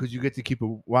closer. Because you get to keep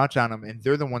a watch on them, and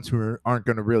they're the ones who aren't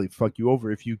going to really fuck you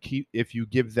over if you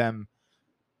give them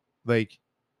like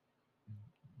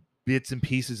bits and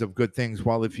pieces of good things.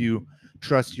 While if you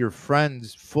trust your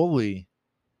friends fully,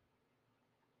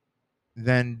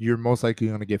 then you're most likely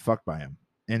going to get fucked by them.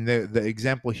 And the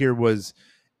example here was,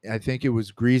 I think it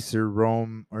was Greece or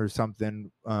Rome or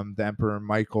something. The Emperor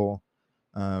Michael,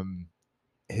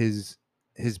 his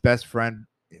best friend,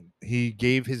 he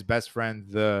gave his best friend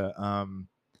the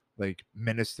like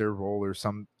minister role or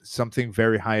something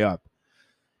very high up,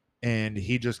 and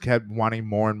he just kept wanting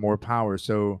more and more power.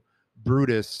 So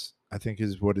Brutus, I think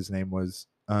is what his name was,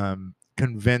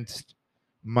 convinced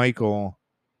Michael,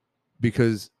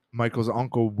 because Michael's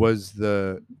uncle was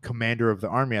the commander of the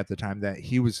army at the time, that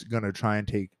he was going to try and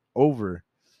take over,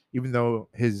 even though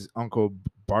his uncle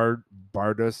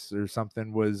Bardus or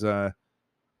something was the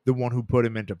one who put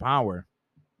him into power.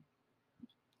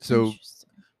 So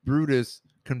Brutus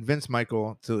convinced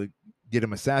Michael to get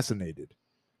him assassinated.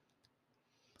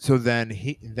 So then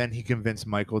he convinced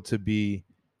Michael to be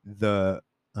the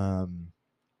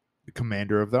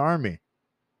commander of the army.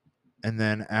 And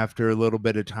then after a little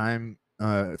bit of time,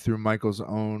 through Michael's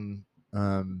own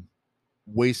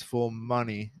wasteful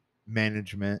money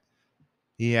management,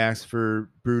 he asked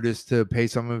for Brutus to pay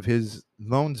some of his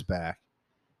loans back,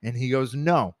 and he goes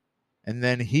no, and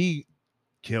then he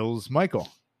kills Michael.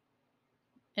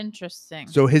 Interesting.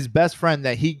 So his best friend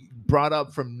that he brought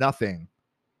up from nothing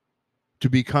to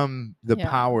become the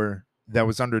power that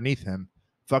was underneath him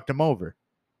fucked him over.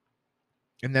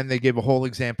 And then they gave a whole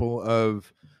example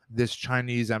of this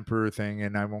Chinese emperor thing,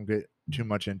 and I won't get too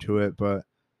much into it, but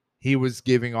he was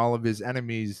giving all of his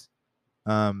enemies,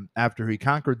 after he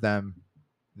conquered them,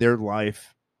 their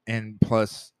life, and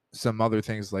plus some other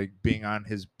things like being on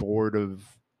his board of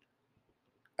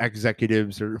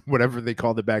executives or whatever they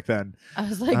called it back then. I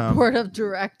was like board of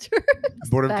directors.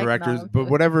 But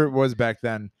whatever it was back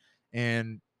then.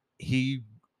 And he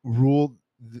ruled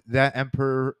that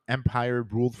empire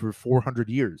ruled for 400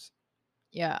 years.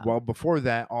 Yeah. Well, before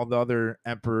that, all the other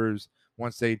emperors,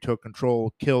 once they took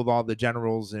control, killed all the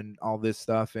generals and all this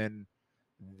stuff, and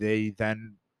they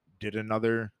then did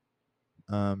another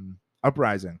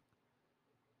uprising.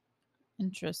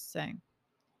 Interesting.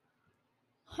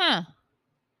 Huh.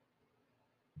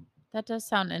 That does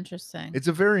sound interesting. It's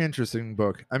a very interesting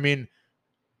book. I mean,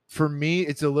 for me,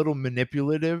 it's a little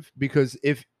manipulative because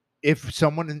if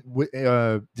someone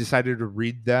decided to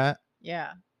read that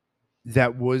Yeah.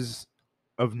 that was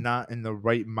of not in the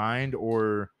right mind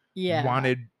or Yeah.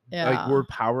 wanted like Yeah. were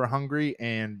power hungry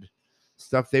and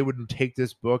stuff, they would take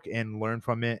this book and learn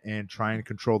from it and try and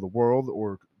control the world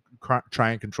or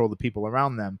try and control the people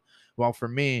around them. While for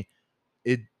me,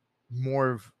 it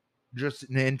more of just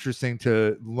interesting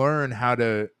to learn how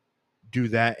to do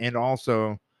that and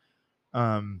also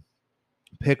um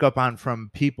pick up on from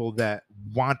people that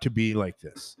want to be like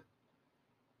this.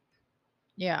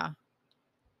 Yeah.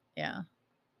 Yeah.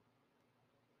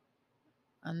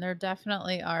 And there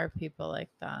definitely are people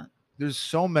like that. There's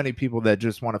so many people that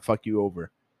just want to fuck you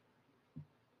over.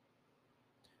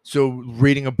 So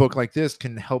reading a book like this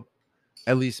can help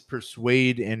at least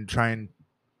persuade and try and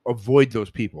avoid those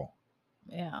people.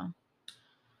 Yeah.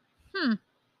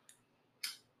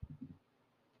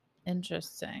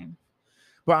 Interesting.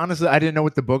 But honestly, I didn't know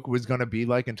what the book was going to be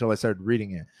like until I started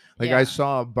reading it. Like Yeah. I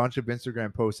saw a bunch of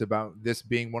Instagram posts about this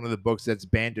being one of the books that's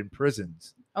banned in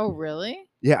prisons. Oh, really?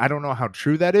 Yeah, I don't know how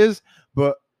true that is,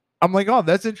 but I'm like, oh,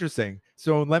 that's interesting.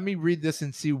 So let me read this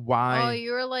and see why. Oh,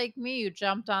 you were like me. You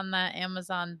jumped on that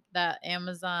Amazon.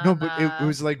 No, but it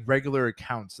was like regular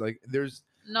accounts. Like there's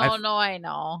No, I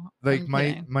know. like I'm my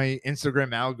kidding. my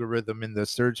Instagram algorithm in the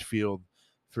search field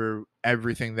for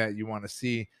everything that you want to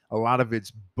see, a lot of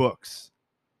it's books.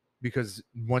 Because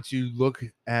once you look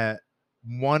at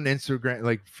one Instagram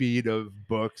like feed of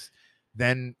books,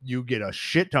 then you get a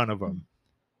shit ton of them.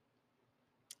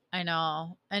 I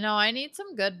know. I need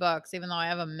some good books, even though I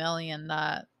have a million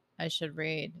that I should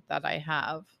read that I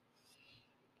have.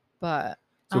 But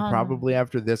So probably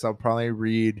after this, I'll probably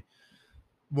read.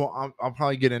 Well, I'll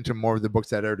probably get into more of the books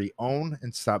that I already own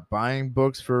and stop buying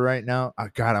books for right now. Oh,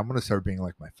 God, I'm gonna start being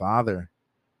like my father.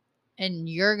 And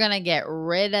you're gonna get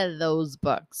rid of those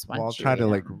books. Well, I'll try to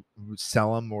like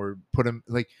sell them or put them.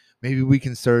 Like maybe we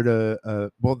can start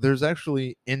a. Well, there's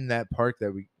actually in that park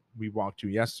that we walked to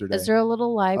yesterday. Is there a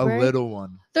little library? A little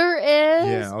one. There is.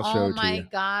 Yeah, I'll show it to you. Oh my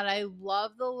God. I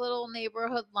love the little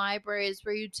neighborhood libraries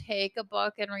where you take a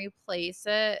book and replace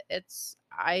it.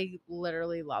 I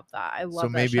literally love that. I love that. So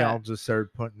maybe shit. I'll just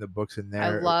start putting the books in there. I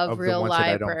love of real the ones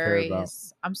libraries. that I don't care about.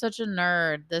 I'm such a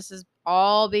nerd. This is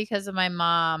all because of my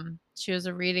mom. She was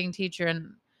a reading teacher,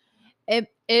 and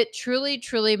it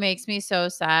truly makes me so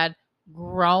sad.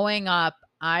 Growing up,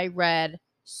 I read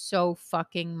so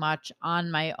fucking much on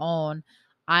my own.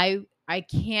 I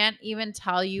can't even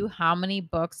tell you how many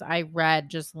books I read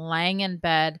just laying in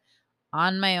bed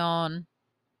on my own.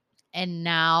 And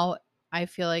now I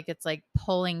feel like it's like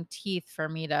pulling teeth for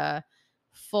me to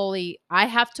I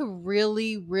have to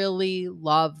really, really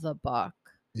love the book.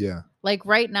 Yeah. Like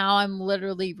right now, I'm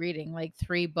literally reading like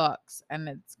 3 books, and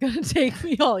it's gonna take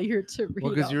me all year to read.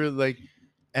 Well, because you're like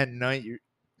at night.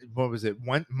 What was it?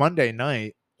 Monday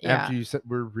night after you said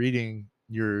we're reading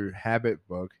your habit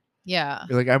book. Yeah.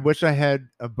 You're like, I wish I had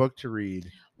a book to read.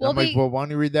 Well, I'm like, well, why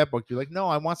don't you read that book? You're like, no,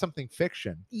 I want something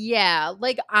fiction. Yeah,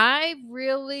 like I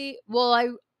really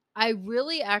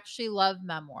actually love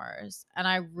memoirs, and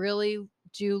I really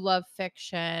do love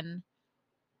fiction.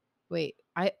 Wait,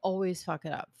 I always fuck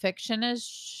it up. Fiction is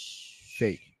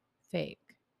fake. Fake.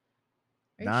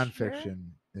 Nonfiction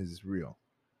is real.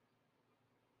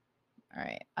 All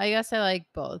right. I guess I like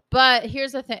both. But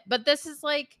here's the thing. But this is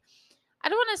like, I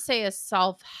don't want to say a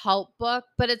self-help book,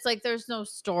 but it's like there's no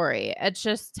story. It's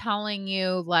just telling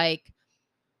you like.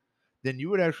 Then you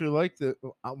would actually like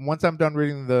once I'm done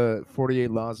reading the 48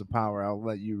 Laws of Power, I'll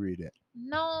let you read it.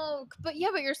 No, but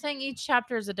you're saying each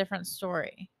chapter is a different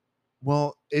story.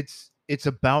 Well, it's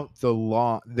about the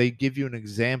law. They give you an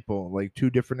example, like 2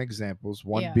 different examples,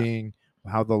 one being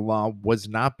how the law was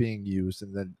not being used,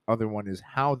 and the other one is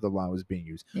how the law was being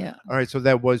used. Yeah. All right, so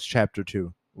that was chapter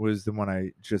 2, was the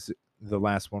one the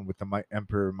last one with the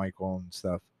Emperor Michael and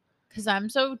stuff. Because I'm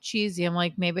so cheesy. I'm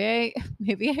like, maybe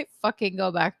I fucking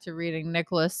go back to reading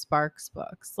Nicholas Sparks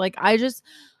books. Like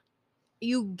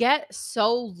you get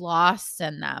so lost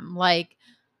in them. Like,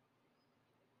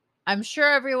 I'm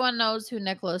sure everyone knows who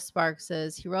Nicholas Sparks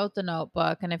is. He wrote The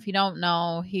Notebook, and if you don't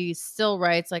know, he still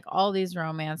writes like all these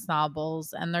romance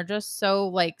novels, and they're just so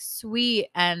like sweet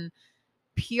and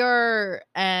pure,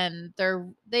 and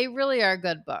they really are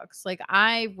good books. Like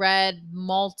I read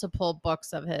multiple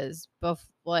books of his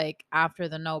like after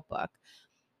The Notebook.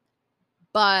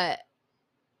 But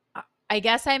I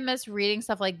guess I miss reading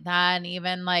stuff like that, and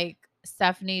even like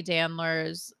Stephanie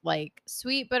Dandler's like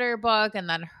Sweet Bitter book, and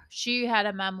then she had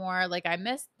a memoir. Like I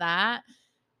missed that,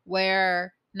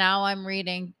 where now I'm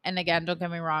reading, and again, don't get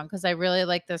me wrong, because I really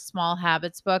like the Small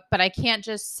Habits book, but I can't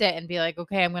just sit and be like,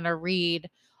 okay, I'm gonna read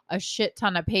a shit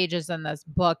ton of pages in this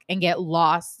book and get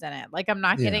lost in it. Like I'm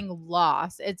not Yeah. getting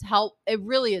lost. It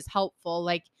really is helpful.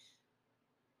 Like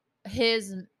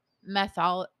his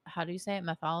how do you say it?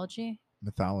 Mythology?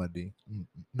 Mythology.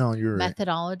 No, you're right.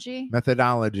 Methodology?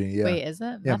 Methodology. Yeah. Wait, is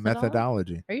it? Yeah, Methodology?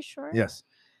 methodology. Are you sure? Yes.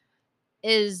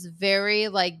 Is very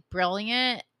like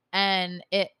brilliant, and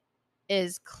it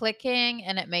is clicking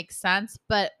and it makes sense.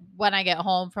 But when I get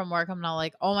home from work, I'm not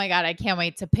like, oh my God, I can't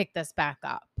wait to pick this back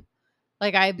up.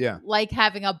 Like I Yeah. like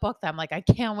having a book that I'm like, I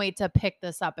can't wait to pick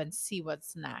this up and see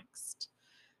what's next.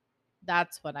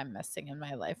 That's what I'm missing in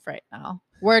my life right now.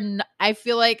 I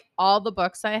feel like all the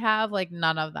books I have, like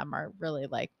none of them are really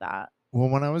like that. Well,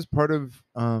 when I was part of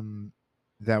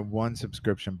that one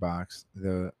subscription box,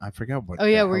 I forgot what. Oh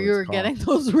yeah, the where hell you it's were called. getting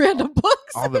those random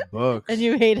books. All the books. And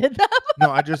you hated them. No,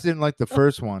 I just didn't like the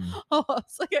first one. Oh,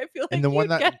 it's like I feel like And the one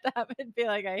you'd get them and be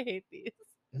like, I hate these.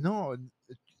 No,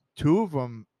 two of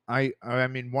them. I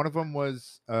mean, one of them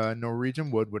was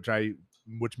Norwegian Wood, which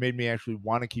made me actually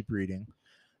want to keep reading.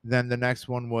 Then the next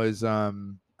one was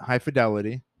High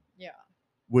Fidelity. Yeah.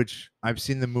 Which I've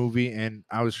seen the movie and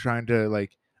I was trying to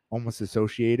like almost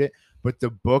associate it, but the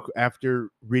book, after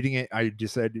reading it,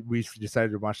 we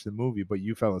decided to watch the movie, but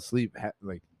you fell asleep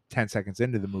like 10 seconds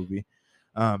into the movie.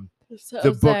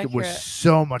 The book was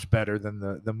so much better than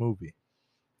the movie.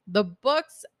 The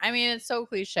books, I mean, it's so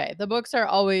cliche. The books are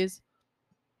always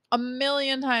a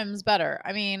million times better.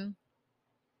 I mean,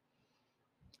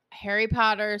 Harry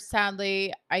Potter,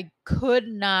 sadly, I could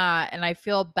not, and I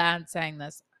feel bad saying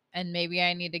this, and maybe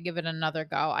I need to give it another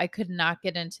go. I could not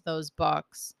get into those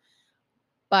books,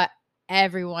 but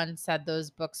everyone said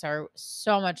those books are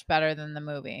so much better than the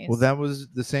movies. Well, that was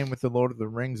the same with the Lord of the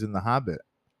Rings and the Hobbit.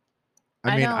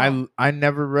 I mean, know. I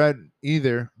never read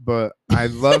either, but I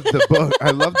love the book.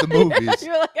 I love the movies.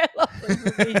 You're like, I love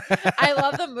the movie. I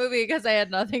love the movie because I had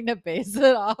nothing to base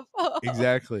it off of.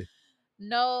 Exactly.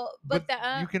 No, but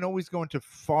you can always go into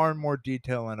far more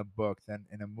detail in a book than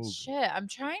in a movie. Shit, I'm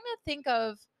trying to think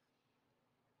of.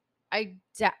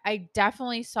 I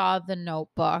definitely saw The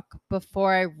Notebook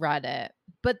before I read it,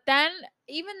 but then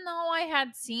even though I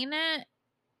had seen it,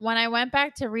 when I went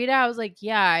back to read it, I was like,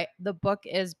 yeah, the book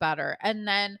is better. And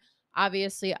then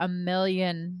obviously a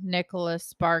million Nicholas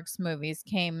Sparks movies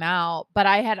came out, but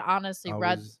I had honestly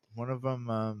read one of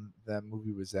them. That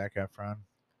movie was Zac Efron.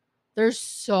 There's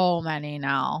so many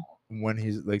now. When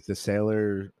he's like the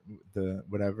sailor, the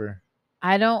whatever.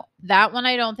 That one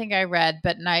I don't think I read,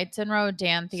 but Nights in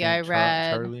Rodanthe I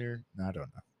read. Charlie or no, I don't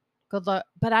know. Good luck,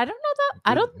 but I don't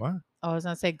know that. What? I was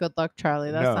gonna say Good Luck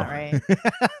Charlie. That's not right.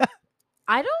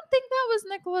 I don't think that was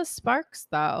Nicholas Sparks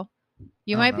though.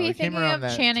 You might be thinking of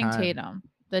Channing Tatum,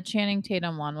 the Channing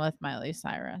Tatum one with Miley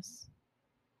Cyrus.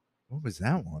 What was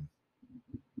that one?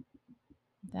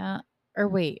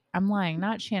 Wait, I'm lying.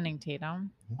 Not Channing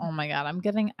Tatum. Oh my God, I'm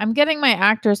getting my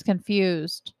actors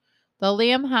confused. The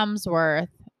Liam Hemsworth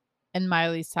and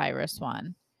Miley Cyrus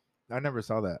one. I never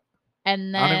saw that.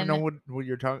 And then I don't even know what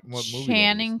you're talking. What movie?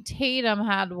 Channing Tatum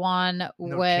had one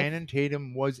with. Channing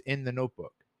Tatum was in The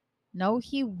Notebook. No,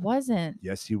 he wasn't.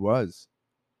 Yes, he was.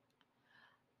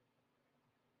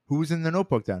 Who was in The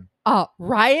Notebook then?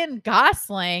 Ryan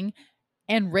Gosling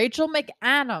and Rachel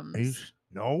McAdams.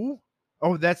 No.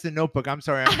 Oh, that's The Notebook. I'm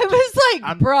sorry. I was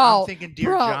like, bro. I'm thinking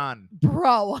Dear John.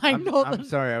 Bro, I'm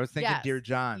sorry. I was thinking Dear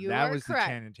John. That was correct.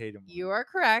 The Channing Tatum one. You are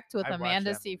correct with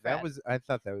Amanda Seyfried. I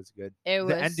thought that was good.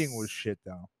 The ending was shit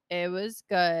though. It was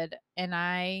good.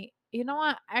 And you know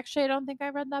what? Actually, I don't think I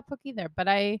read that book either, but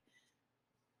I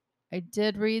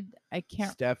did read. I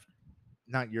can't. Steph,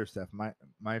 not your Steph,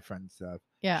 my friend Steph.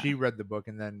 Yeah. She read the book,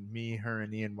 and then me, her,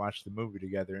 and Ian watched the movie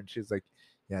together, and she's like,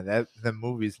 "Yeah, the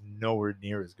movie's nowhere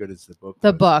near as good as the book."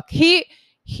 The book.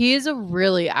 He's a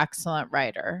really excellent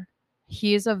writer.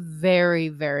 He's a very,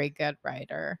 very good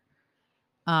writer.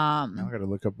 Now I gotta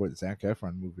look up what Zac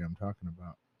Efron movie I'm talking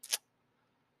about.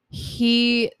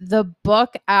 The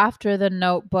book after The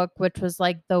Notebook, which was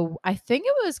like I think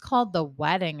it was called The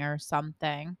Wedding or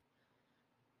something.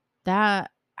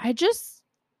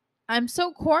 I'm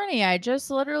so corny. I just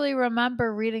literally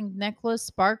remember reading Nicholas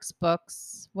Sparks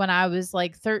books when I was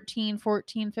like 13,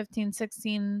 14, 15,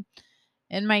 16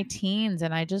 in my teens,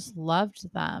 and I just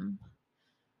loved them.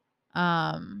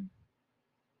 But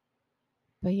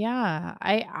yeah,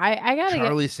 I gotta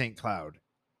Charlie St. Cloud.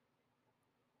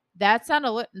 That's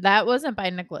not that wasn't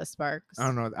by Nicholas Sparks. I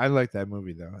don't know. I like that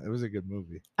movie though. It was a good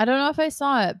movie. I don't know if I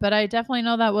saw it, but I definitely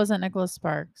know that wasn't Nicholas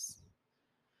Sparks.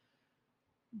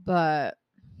 But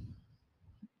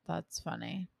that's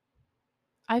funny.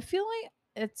 I feel like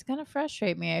it's gonna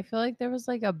frustrate me. I feel like there was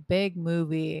like a big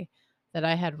movie that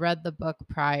I had read the book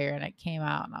prior and it came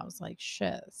out and I was like,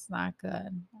 shit, it's not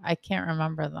good. I can't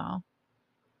remember though.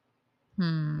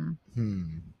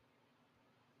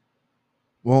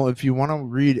 Well, if you want to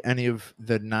read any of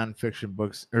the nonfiction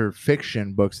books or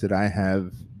fiction books that I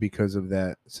have because of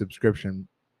that subscription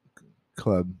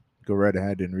club, go right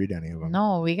ahead and read any of them.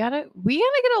 No, we gotta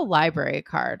get a library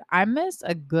card. I miss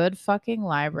a good fucking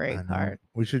library card.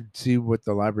 We should see what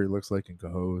the library looks like in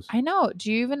Cohoes. I know.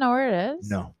 Do you even know where it is?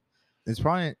 No. It's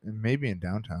probably maybe in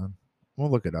downtown.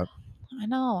 We'll look it up. I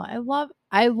know.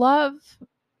 I love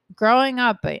growing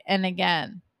up, and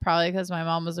again, probably because my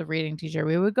mom was a reading teacher,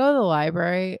 we would go to the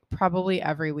library probably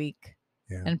every week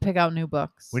and pick out new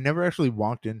books. We never actually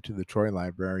walked into the Troy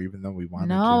Library, even though we wanted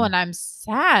to. No, and I'm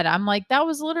sad. I'm like, that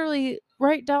was literally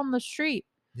right down the street.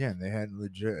 Yeah, and they had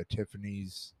legit a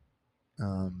Tiffany's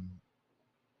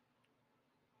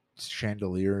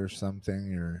chandelier or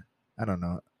something, or I don't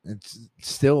know. It's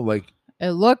still like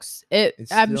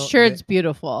I'm sure it's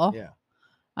beautiful. Yeah.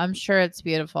 I'm sure it's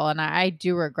beautiful. And I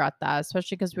do regret that,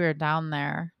 especially because we were down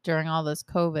there during all this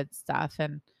COVID stuff.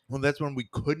 And well, that's when we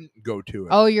couldn't go to it.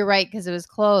 Oh, you're right, because it was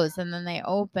closed and then they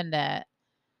opened it.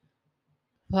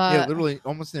 But yeah, literally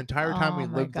almost the entire time we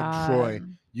lived in Troy,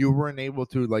 you weren't able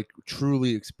to like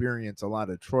truly experience a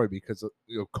lot of Troy because of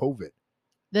COVID.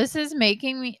 This is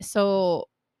making me so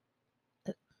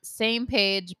same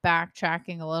page,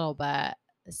 backtracking a little bit.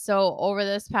 So over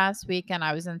this past weekend,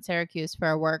 I was in Syracuse for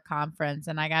a work conference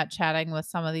and I got chatting with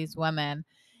some of these women,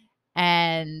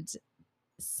 and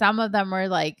some of them were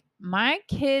like, my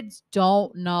kids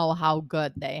don't know how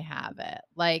good they have it.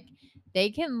 Like,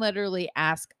 they can literally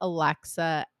ask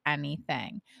Alexa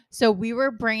anything. So we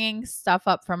were bringing stuff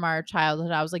up from our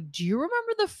childhood. I was like, do you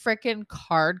remember the freaking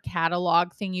card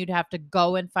catalog thing? You'd have to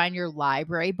go and find your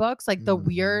library books, like the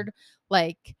weird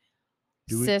like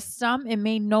system. It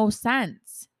made no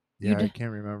sense. Yeah, I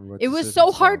can't remember what it was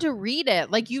so hard to read it.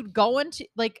 Like, you'd go into,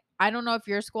 like, I don't know if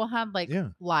your school had like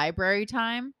library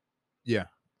time. Yeah.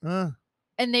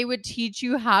 And they would teach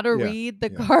you how to read the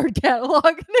card catalog,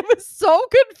 and it was so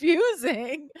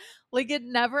confusing. Like, it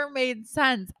never made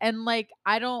sense. And like,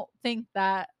 I don't think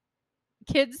that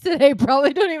kids today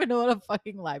probably don't even know what a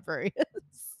fucking library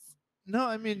is. No,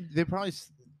 I mean, they probably,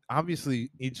 obviously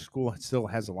each school still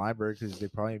has a library because they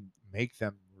probably make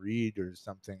them read or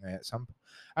something at some,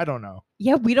 I don't know.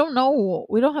 Yeah, we don't know.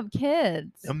 We don't have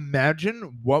kids.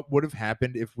 Imagine what would have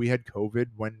happened if we had COVID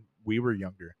when we were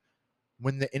younger,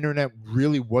 when the internet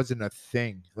really wasn't a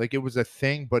thing. Like, it was a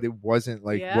thing, but it wasn't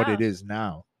like what it is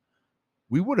now.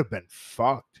 We would have been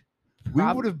fucked. We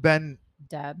would have been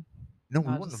dead. No,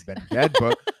 we wouldn't have been dead,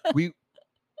 but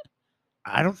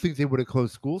I don't think they would have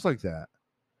closed schools like that.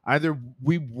 Either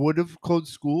we would have closed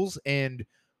schools and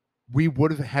we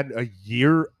would have had a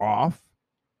year off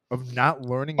of not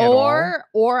learning at all.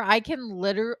 Or I could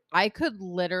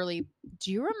literally,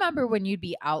 do you remember when you'd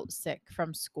be out sick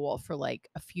from school for like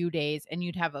a few days and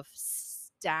you'd have a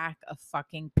stack of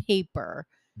fucking paper?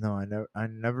 No, I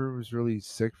never was really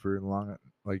sick for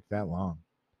that long.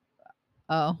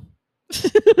 Oh.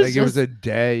 Like, it was a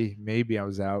day, maybe I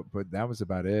was out, but that was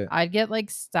about it. I'd get like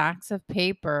stacks of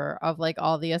paper of like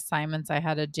all the assignments I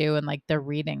had to do and like the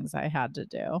readings I had to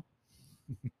do.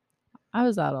 I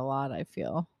was out a lot, I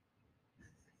feel.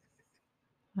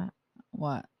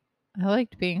 What? I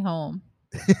liked being home.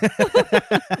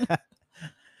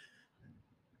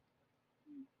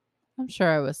 I'm sure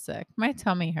I was sick. My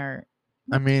tummy hurt.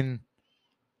 I mean,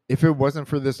 if it wasn't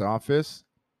for this office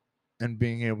and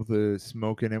being able to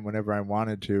smoke in it whenever I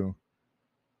wanted to,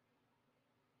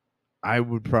 I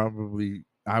would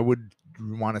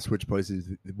want to switch places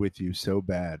with you so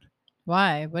bad.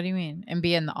 Why? What do you mean? And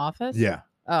be in the office? Yeah.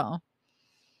 Oh.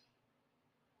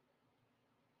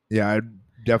 Yeah, I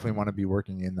definitely want to be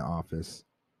working in the office.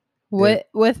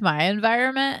 With my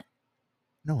environment?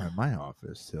 No, at my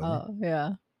office. Silly. Oh,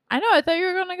 yeah. I know. I thought you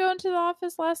were going to go into the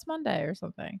office last Monday or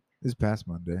something. This past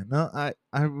Monday. No, I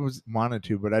wanted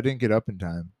to, but I didn't get up in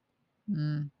time.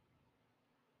 I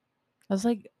was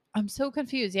like, I'm so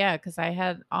confused. Yeah, because I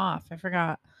had off. I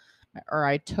forgot. Or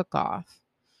I took off.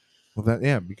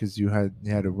 Well, because you had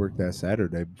to work that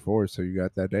Saturday before, so you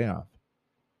got that day off.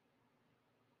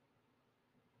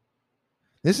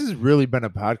 This has really been a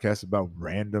podcast about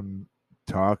random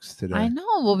talks today. I know.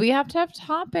 Well, we have to have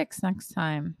topics next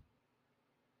time.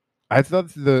 I thought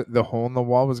the hole in the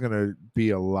wall was going to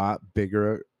be a lot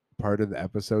bigger part of the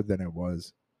episode than it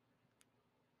was.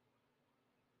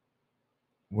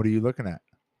 What are you looking at?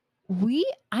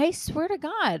 I swear to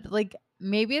God, like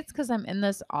maybe it's because I'm in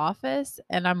this office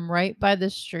and I'm right by the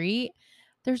street.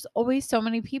 There's always so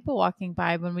many people walking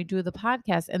by when we do the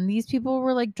podcast, and these people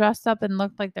were like dressed up and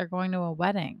looked like they're going to a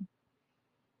wedding.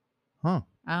 Huh.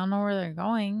 I don't know where they're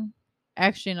going.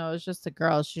 Actually, no, it was just a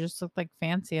girl. She just looked like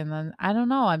fancy. And then I don't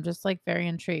know. I'm just like very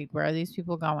intrigued. Where are these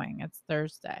people going? It's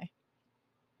Thursday.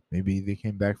 Maybe they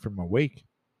came back from a wake.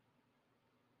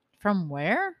 From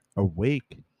where? A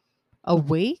wake. A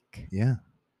wake? Yeah.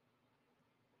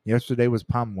 Yesterday was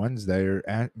Palm Wednesday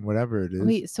or whatever it is.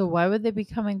 Wait, so why would they be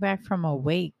coming back from a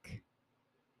wake?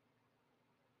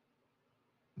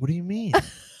 What do you mean?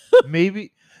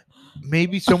 maybe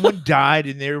someone died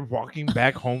and they were walking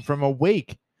back home from a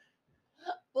wake.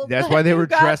 Well, That's why they were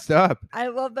dressed up. I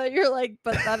love that you're like,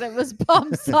 but then it was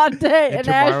Palm Sunday and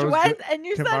Ash Wednesday, and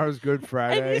you tomorrow's Good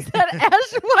Friday. And you said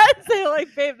Ash Wednesday,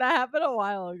 like, babe, that happened a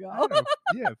while ago.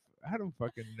 I don't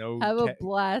fucking know. Have a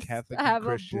blessed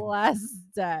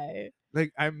day.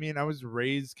 Like, I mean, I was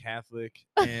raised Catholic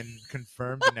and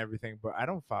confirmed and everything, but I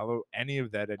don't follow any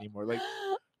of that anymore. Like,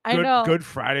 I know. Good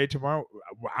Friday tomorrow.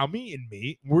 I'm eating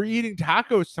meat. We're eating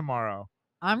tacos tomorrow.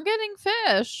 I'm getting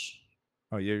fish.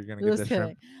 Oh yeah, you're gonna get that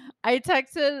shrimp. I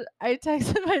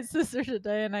texted my sister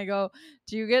today and I go,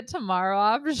 "Do you get tomorrow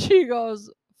off?" She goes,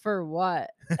 "For what?"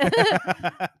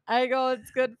 I go,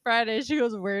 "It's Good Friday." She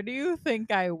goes, "Where do you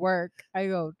think I work?" I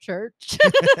go, "Church."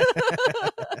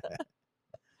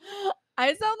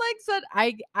 I sound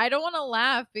like I don't want to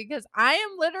laugh because I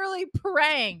am literally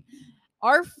praying.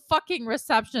 Our fucking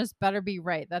receptionist better be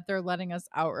right that they're letting us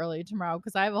out early tomorrow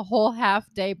because I have a whole half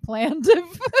day planned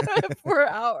if we're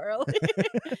out early.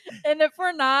 And if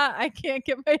we're not, I can't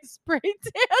get my spray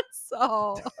tan.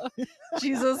 So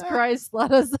Jesus Christ,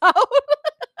 let us out.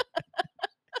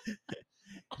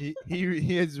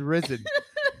 he has risen.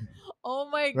 Oh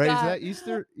my right, God. is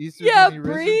that Easter? Yeah,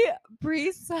 Bree,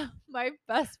 my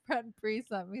best friend Bree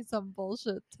sent me some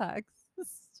bullshit text.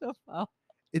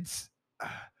 It's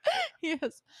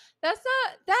yes.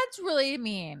 That's really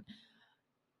mean.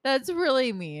 That's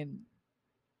really mean.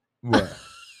 What?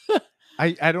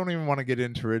 I don't even want to get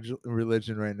into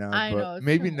religion right now, but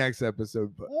maybe next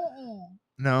episode. But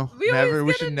no, never.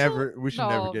 We should never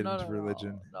get into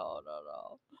religion. No.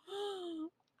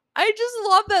 I just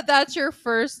love that that's your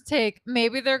first take.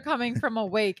 Maybe they're coming from a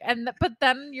wake, but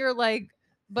then you're like,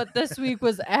 but this week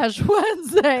was Ash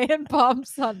Wednesday and Palm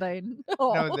Sunday.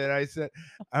 No, that I said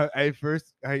I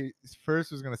first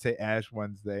was gonna say Ash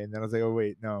Wednesday, and then I was like, oh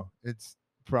wait, no, it's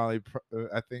probably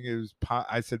I think it was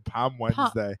I said Palm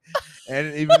Wednesday,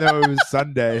 and even though it was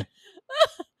Sunday.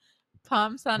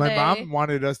 Palm Sunday. My mom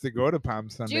wanted us to go to Palm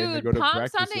Sunday and to go to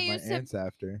breakfast Sunday with my aunts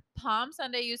after. Palm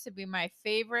Sunday used to be my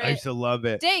favorite. I used to love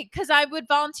it. Date because I would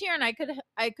volunteer and I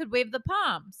could wave the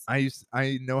palms. I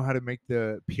know how to make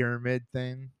the pyramid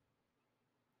thing.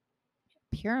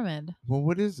 Pyramid. Well,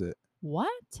 what is it?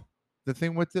 What? The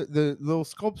thing with the little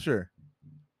sculpture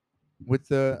with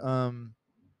the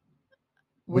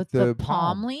with the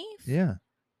palm leaf. Yeah.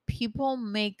 People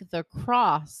make the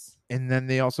cross. And then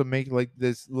they also make like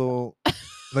this little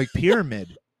like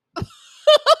pyramid.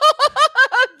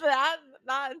 That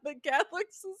not in the Catholic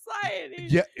Society.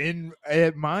 Yeah,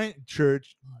 at my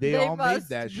church, they all made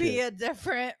that shit. Be a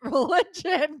different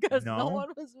religion because no one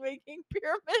was making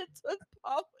pyramids with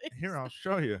palm leaves. Here, I'll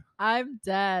show you. I'm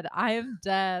dead. I am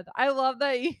dead. I love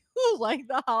that you like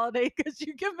the holiday because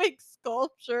you can make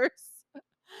sculptures.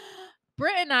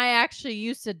 Britt and I actually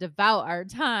used to devote our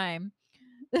time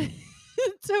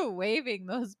to waving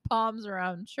those palms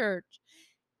around church,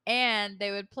 and they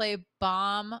would play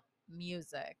bomb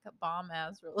music, bomb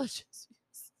as religious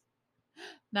music.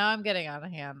 Now I'm getting out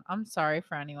of hand. I'm sorry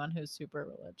for anyone who's super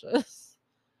religious,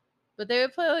 but they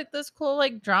would play like this cool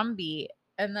like drum beat,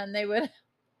 and then they would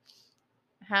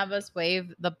have us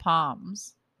wave the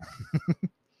palms.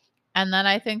 And then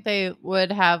I think they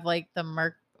would have like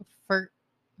the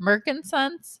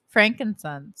frankincense.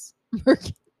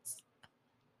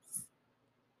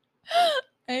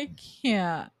 I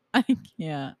can't.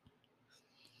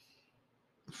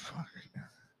 Fuck.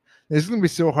 This is gonna be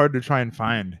so hard to try and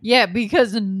find. Yeah,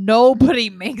 because nobody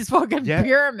makes fucking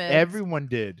pyramids. Everyone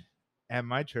did at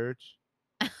my church.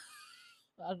 I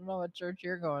don't know what church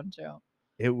you're going to.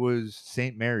 It was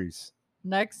St. Mary's.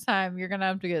 Next time you're gonna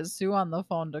have to get Sue on the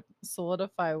phone to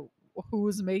solidify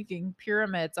who's making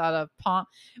pyramids out of palm.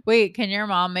 Wait, can your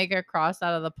mom make a cross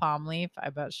out of the palm leaf? I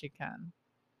bet she can.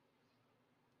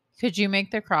 Could you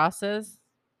make the crosses?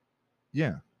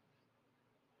 Yeah.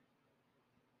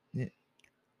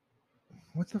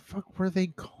 What the fuck were they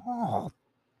called?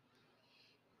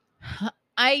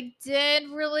 I did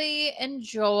really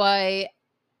enjoy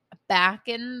back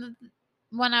in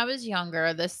when I was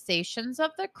younger, the Stations of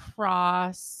the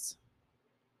Cross.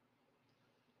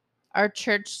 Our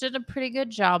church did a pretty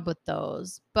good job with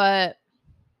those, but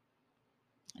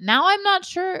now I'm not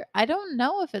sure. I don't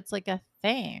know if it's like a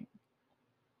thing.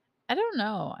 I don't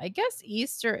know. I guess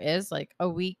Easter is like a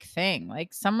week thing.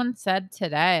 Like someone said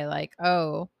today, like,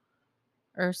 oh,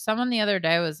 or someone the other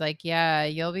day was like, yeah,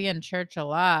 you'll be in church a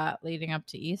lot leading up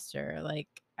to Easter. Like,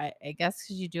 I guess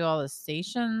because you do all the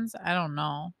stations. I don't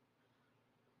know.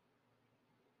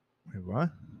 Wait, what?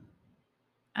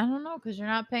 I don't know because you're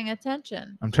not paying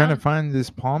attention. I'm trying to find this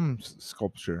palm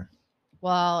sculpture.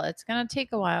 Well, it's going to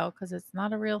take a while because it's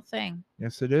not a real thing.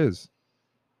 Yes, it is.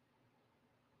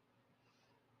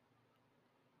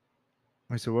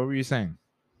 Wait, so what were you saying?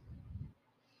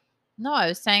 No, I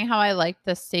was saying how I liked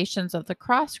the Stations of the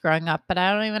Cross growing up, but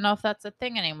I don't even know if that's a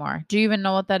thing anymore. Do you even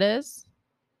know what that is?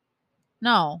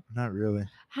 No. Not really.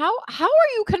 How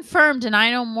are you confirmed and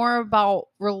I know more about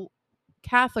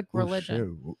Catholic Oh,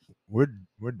 religion? shit.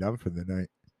 We're done for the night.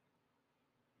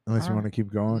 Unless you want to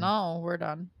keep going. No, we're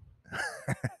done.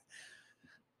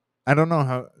 I don't know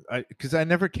how because I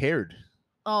never cared.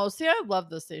 Oh, see, I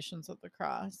love the Stations of the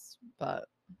Cross, but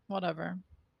whatever.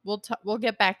 We'll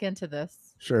get back into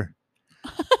this. Sure.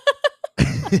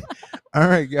 All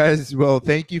right, guys. Well,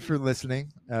 thank you for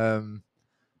listening.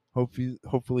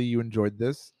 Hopefully you enjoyed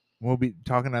this. We'll be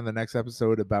talking on the next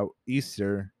episode about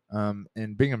Easter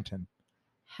in Binghamton.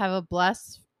 Have a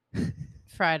blessed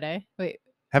Friday. Wait.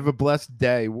 Have a blessed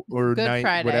day or Good night,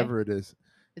 Friday. whatever it is.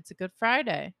 It's a Good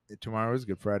Friday. Tomorrow is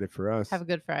Good Friday for us. Have a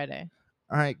good Friday.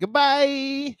 All right.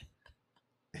 Goodbye.